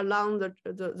like along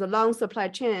the long supply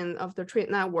chain of the trade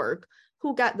network,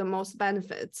 who get the most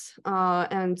benefits.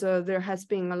 And there has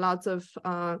been a lot of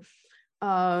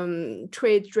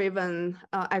trade-driven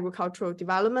agricultural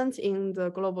development in the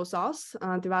global south,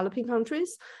 developing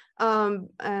countries.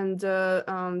 And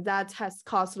that has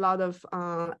caused a lot of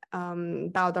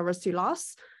biodiversity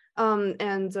loss.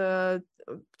 And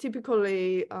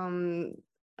typically,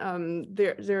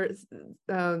 there's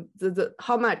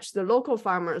how much the local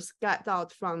farmers get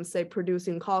out from, say,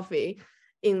 producing coffee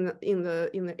in the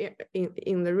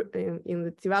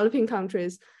developing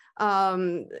countries.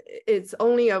 It's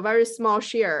only a very small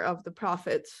share of the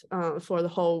profit for the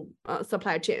whole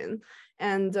supply chain.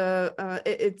 And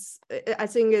I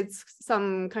think it's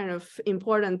some kind of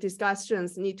important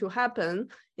discussions need to happen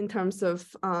in terms of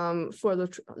for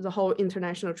the whole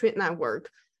international trade network.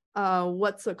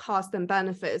 What's the cost and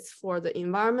benefits for the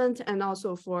environment, and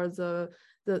also for the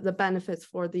benefits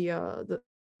for the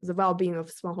well-being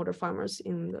of smallholder farmers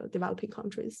in the developing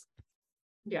countries.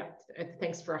 Yeah,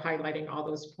 thanks for highlighting all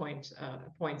those points.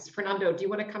 Fernando, do you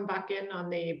want to come back in on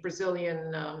the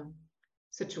Brazilian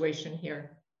situation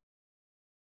here?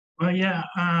 Well, yeah,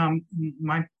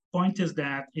 my point is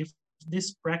that if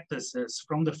these practices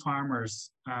from the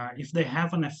farmers, if they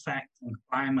have an effect on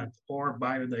climate or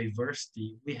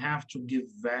biodiversity, we have to give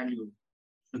value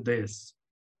to this.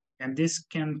 And this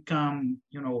can come,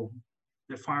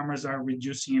 the farmers are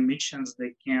reducing emissions,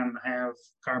 they can have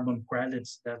carbon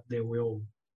credits that they will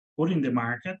put in the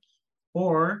market.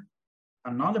 Or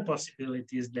another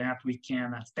possibility is that we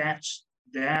can attach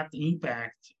that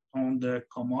impact on the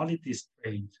commodities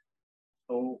trade.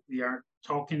 So we are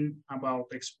talking about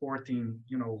exporting,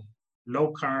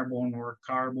 low carbon or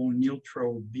carbon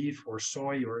neutral beef or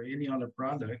soy or any other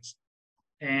products.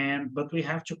 But we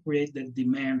have to create the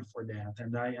demand for that.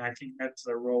 And I think that's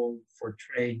the role for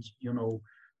trade, to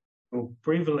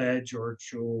privilege or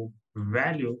to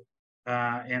value.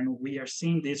 And we are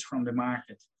seeing this from the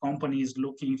market. Companies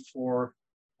looking for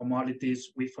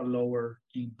commodities with a lower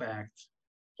impact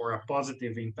or a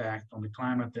positive impact on the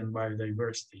climate and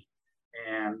biodiversity.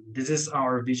 And this is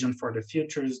our vision for the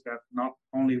future, is that not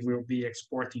only will be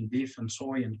exporting beef and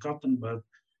soy and cotton, but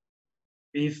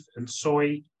beef and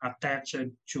soy attached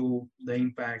to the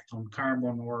impact on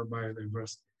carbon or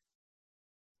biodiversity.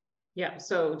 Yeah,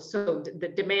 so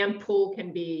the demand pool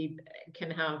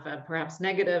can have perhaps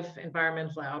negative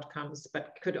environmental outcomes,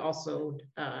 but could also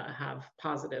have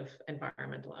positive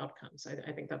environmental outcomes.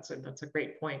 I think that's a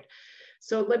great point.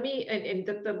 So let me, in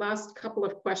the last couple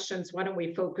of questions, why don't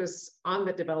we focus on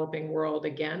the developing world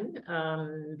again,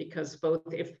 because both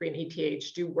IFPRI and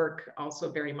ETH do work also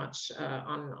very much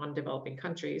on developing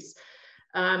countries.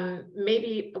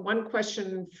 Maybe one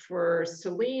question for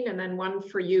Celine and then one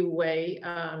for you, Wei,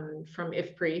 from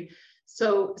IFPRI.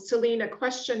 So Celine, a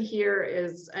question here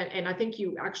is, and I think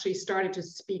you actually started to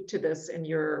speak to this in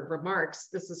your remarks.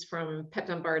 This is from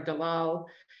Petambar Dalal.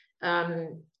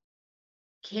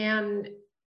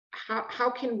 How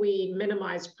can we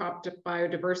minimize crop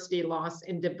biodiversity loss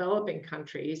in developing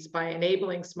countries by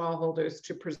enabling smallholders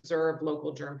to preserve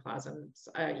local germplasms?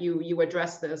 You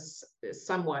addressed this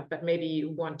somewhat, but maybe you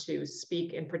want to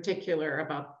speak in particular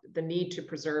about the need to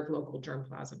preserve local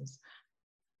germplasms.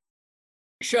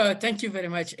 Sure, thank you very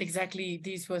much. Exactly,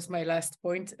 this was my last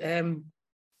point. To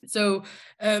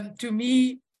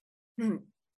me,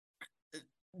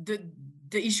 the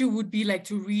issue would be like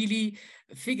to really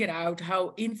figure out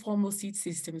how informal seed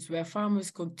systems where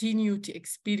farmers continue to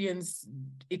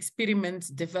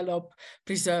experiment, develop,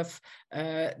 preserve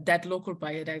that local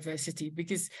biodiversity.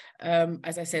 Because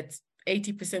as I said,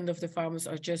 80% of the farmers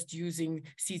are just using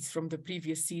seeds from the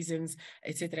previous seasons,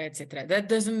 etc., etc. That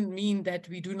doesn't mean that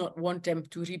we do not want them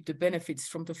to reap the benefits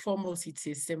from the formal seed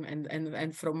system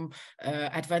and from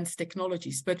advanced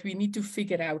technologies, but we need to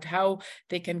figure out how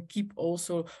they can keep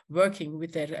also working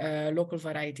with their local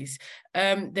varieties.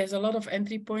 There's a lot of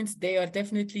entry points. They are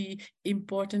definitely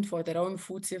important for their own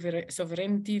food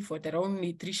sovereignty, for their own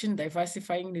nutrition,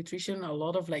 diversifying nutrition. A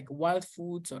lot of like wild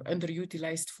foods or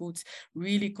underutilized foods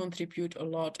really contribute a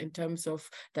lot in terms of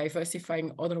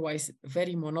diversifying otherwise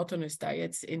very monotonous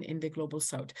diets in the global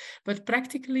south. But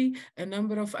practically, a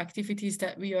number of activities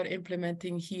that we are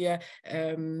implementing here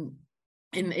in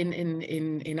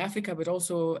Africa, but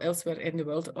also elsewhere in the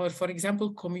world, or for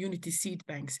example, community seed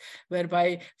banks,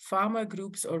 whereby farmer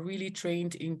groups are really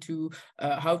trained into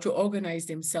how to organize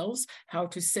themselves, how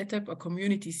to set up a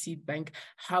community seed bank,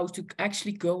 how to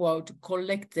actually go out,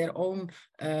 collect their own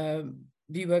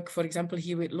we work, for example,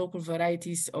 here with local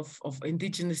varieties of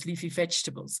indigenous leafy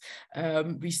vegetables.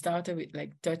 We started with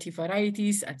like 30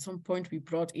 varieties. At some point, we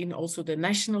brought in also the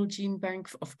National Gene Bank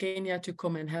of Kenya to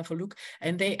come and have a look.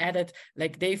 And they added,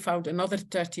 like they found another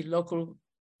 30 local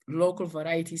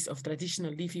varieties of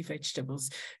traditional leafy vegetables.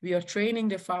 We are training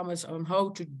the farmers on how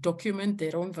to document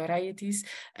their own varieties,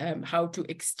 how to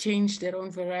exchange their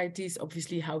own varieties,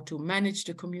 obviously how to manage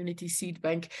the community seed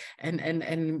bank,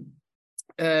 and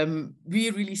we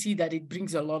really see that it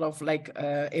brings a lot of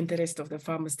interest of the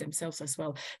farmers themselves as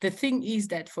well. The thing is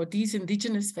that for these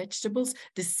indigenous vegetables,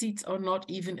 the seeds are not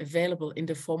even available in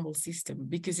the formal system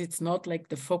because it's not like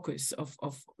the focus of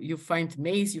you find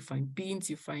maize, you find beans,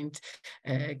 you find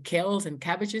kales and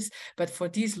cabbages, but for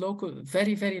these local,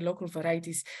 very, very local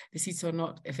varieties, the seeds are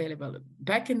not available.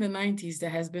 Back in the 90s, there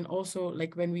has been also,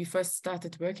 like when we first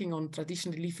started working on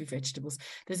traditional leafy vegetables,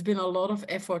 there's been a lot of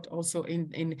effort also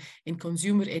in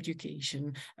consumer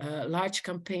education, large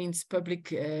campaigns, public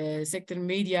sector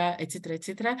media, etc.,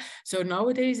 etc. So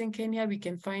nowadays in Kenya, we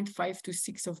can find 5 to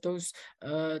 6 of those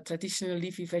traditional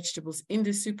leafy vegetables in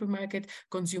the supermarket.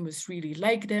 Consumers really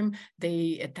like them.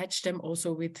 They attach them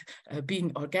also with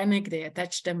being organic. They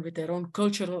attach them with their own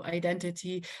cultural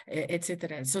identity,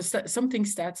 etc. So something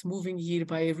starts moving here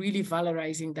by really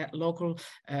valorizing that local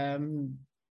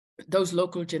those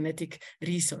local genetic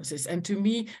resources. And to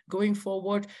me, going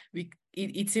forward,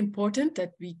 it's important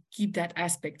that we keep that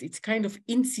aspect. It's kind of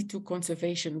in situ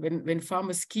conservation when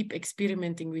farmers keep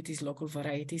experimenting with these local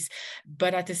varieties.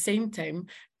 But at the same time,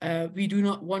 we do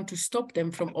not want to stop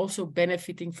them from also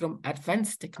benefiting from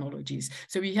advanced technologies.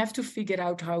 So we have to figure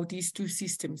out how these two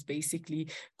systems basically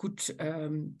could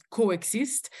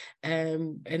coexist.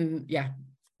 And yeah,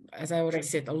 as I already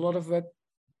said, a lot of work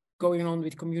going on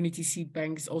with community seed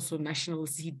banks, also national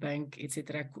seed bank,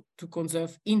 etc., to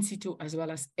conserve in situ as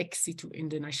well as ex situ in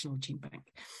the national gene bank.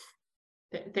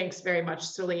 Thanks very much,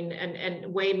 Celine.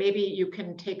 And Wei, maybe you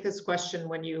can take this question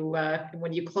when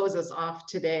you close us off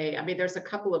today. I mean, there's a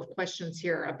couple of questions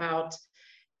here about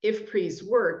IFPRI's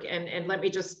work, and let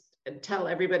me just tell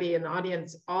everybody in the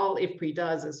audience, all IFPRI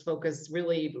does is focus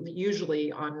really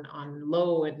usually on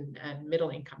low and middle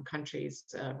income countries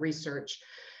research.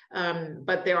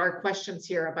 But there are questions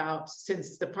here about,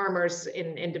 since the farmers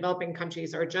in developing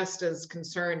countries are just as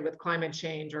concerned with climate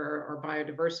change or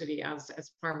biodiversity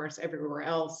as farmers everywhere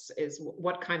else, is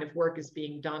what kind of work is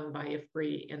being done by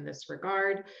IFPRI in this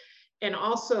regard? And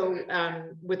also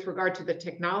with regard to the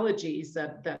technologies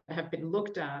that have been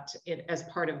looked at as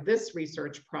part of this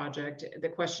research project, the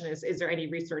question is there any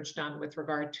research done with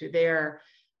regard to their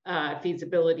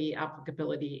feasibility,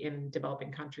 applicability in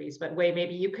developing countries? But Wei,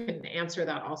 maybe you can answer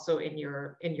that also in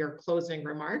your closing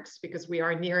remarks, because we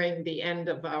are nearing the end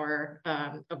of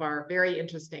our very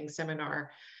interesting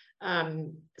seminar.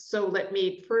 So let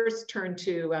me first turn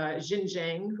to Xin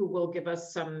Zheng, who will give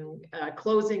us some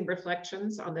closing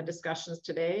reflections on the discussions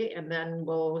today, and then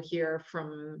we'll hear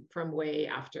from Wei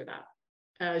after that.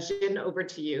 Xin, over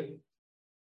to you.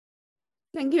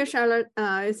 Thank you, Charlotte.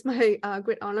 It's my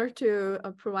great honor to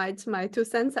provide my 2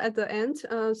 cents at the end.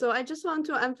 So I just want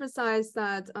to emphasize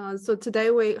that, so today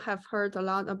we have heard a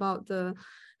lot about the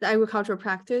agricultural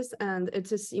practice, and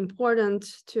it is important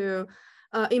to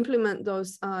implement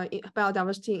those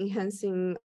biodiversity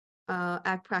enhancing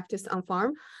ag practice on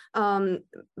farm.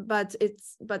 But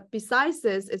besides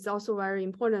this, it's also very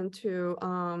important to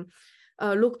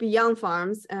look beyond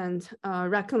farms and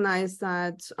recognize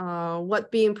that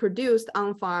what being produced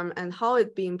on farm and how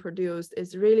it's being produced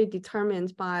is really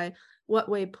determined by what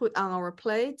we put on our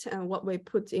plate and what we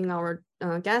put in our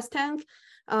gas tank.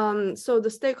 So the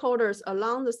stakeholders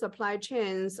along the supply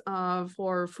chains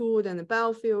for food and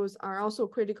biofuels are also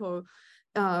critical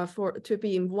to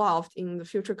be involved in the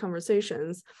future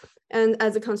conversations. And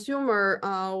as a consumer,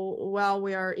 while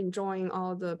we are enjoying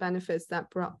all the benefits that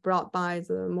brought by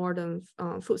the modern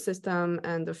food system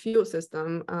and the fuel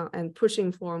system and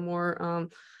pushing for more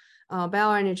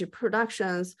bioenergy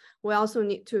productions, we also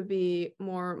need to be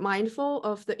more mindful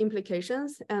of the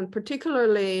implications, and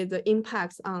particularly the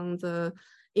impacts on the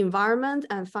environment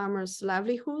and farmers'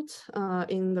 livelihood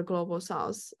in the global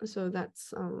south. So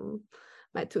that's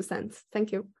my 2 cents.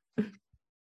 Thank you.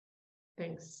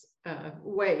 Thanks.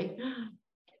 Wei.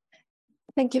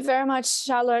 Thank you very much,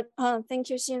 Charlotte. Thank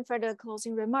you, Xin, for the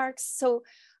closing remarks. So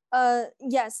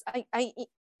yes,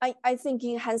 I think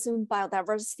enhancing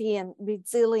biodiversity and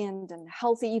resilient and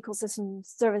healthy ecosystem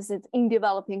services in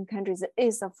developing countries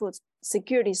is a food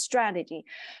security strategy.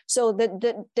 So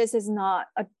this is not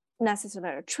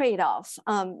necessarily a trade-off.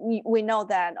 We know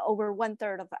that over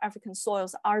 1/3 of African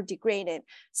soils are degraded,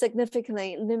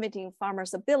 significantly limiting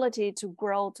farmers' ability to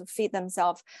grow, to feed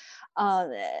themselves,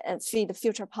 and feed the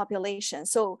future population.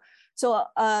 So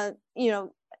you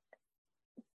know,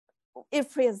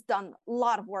 IFPRI has done a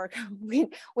lot of work. We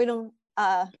don't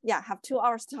have 2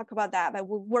 hours to talk about that, but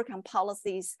we work on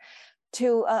policies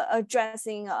to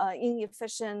addressing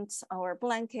inefficient or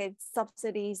blanket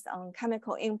subsidies on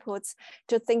chemical inputs,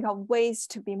 to think of ways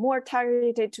to be more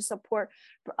targeted to support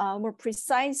more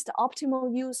precise,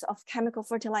 optimal use of chemical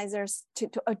fertilizers to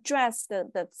address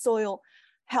the soil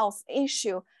health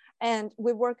issue. And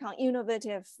we work on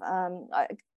innovative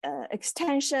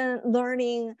extension,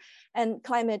 learning, and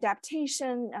climate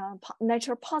adaptation,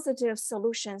 nature positive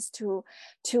solutions to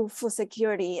food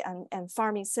security and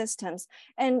farming systems.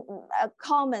 And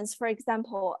commons, for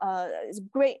example, is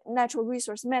great natural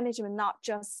resource management, not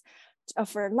just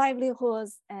for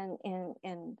livelihoods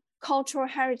and cultural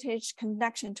heritage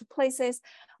connection to places,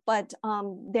 but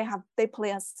they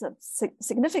play a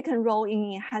significant role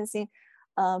in enhancing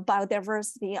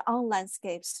biodiversity on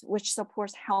landscapes, which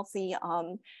supports healthy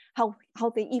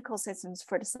ecosystems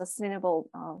for the sustainable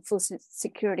food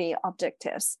security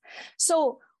objectives.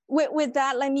 So with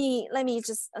that, let me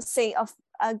just say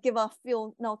give a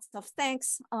few notes of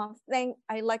thanks.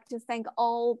 I'd like to thank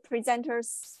all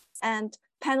presenters and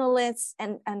panelists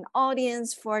and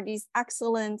audience for these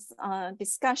excellent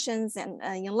discussions and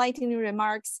enlightening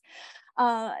remarks.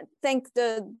 Thank the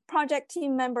project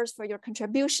team members for your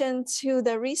contribution to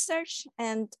the research,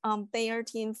 and Bayer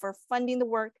team for funding the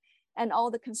work and all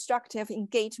the constructive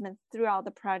engagement throughout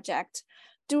the project.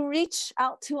 Do reach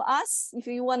out to us if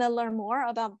you want to learn more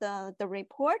about the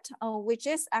report, which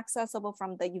is accessible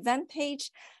from the event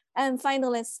page. And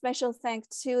finally, special thanks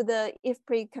to the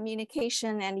IFPRI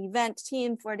communication and event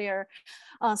team for their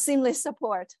seamless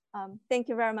support. Thank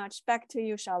you very much. Back to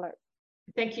you, Charlotte.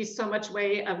 Thank you so much,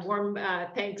 Wei. A warm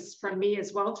thanks from me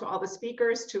as well to all the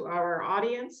speakers, to our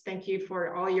audience. Thank you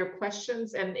for all your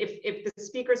questions. And if the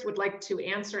speakers would like to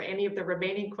answer any of the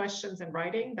remaining questions in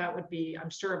writing, that would be, I'm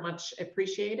sure, much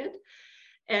appreciated.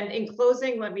 And in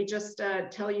closing, let me just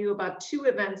tell you about two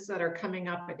events that are coming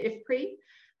up at IFPRI.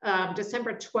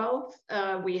 December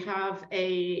 12th, we have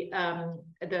the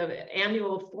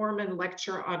annual Foreman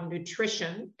Lecture on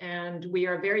Nutrition, and we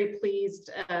are very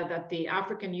pleased that the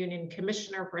African Union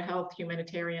Commissioner for Health,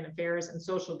 Humanitarian Affairs and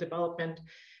Social Development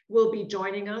will be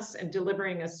joining us and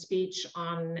delivering a speech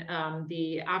on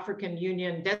the African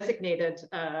Union designated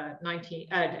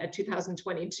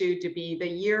 2022 to be the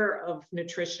year of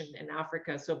nutrition in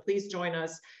Africa. So please join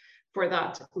us for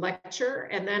that lecture.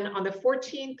 And then on the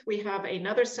 14th, we have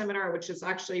another seminar, which is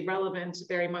actually relevant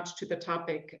very much to the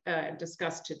topic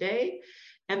discussed today.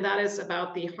 And that is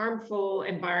about the harmful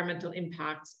environmental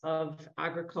impacts of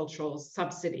agricultural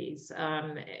subsidies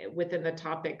within the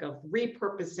topic of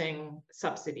repurposing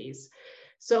subsidies.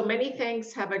 So many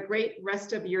thanks. Have a great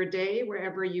rest of your day,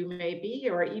 wherever you may be,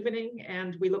 or evening.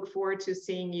 And we look forward to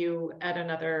seeing you at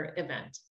another event.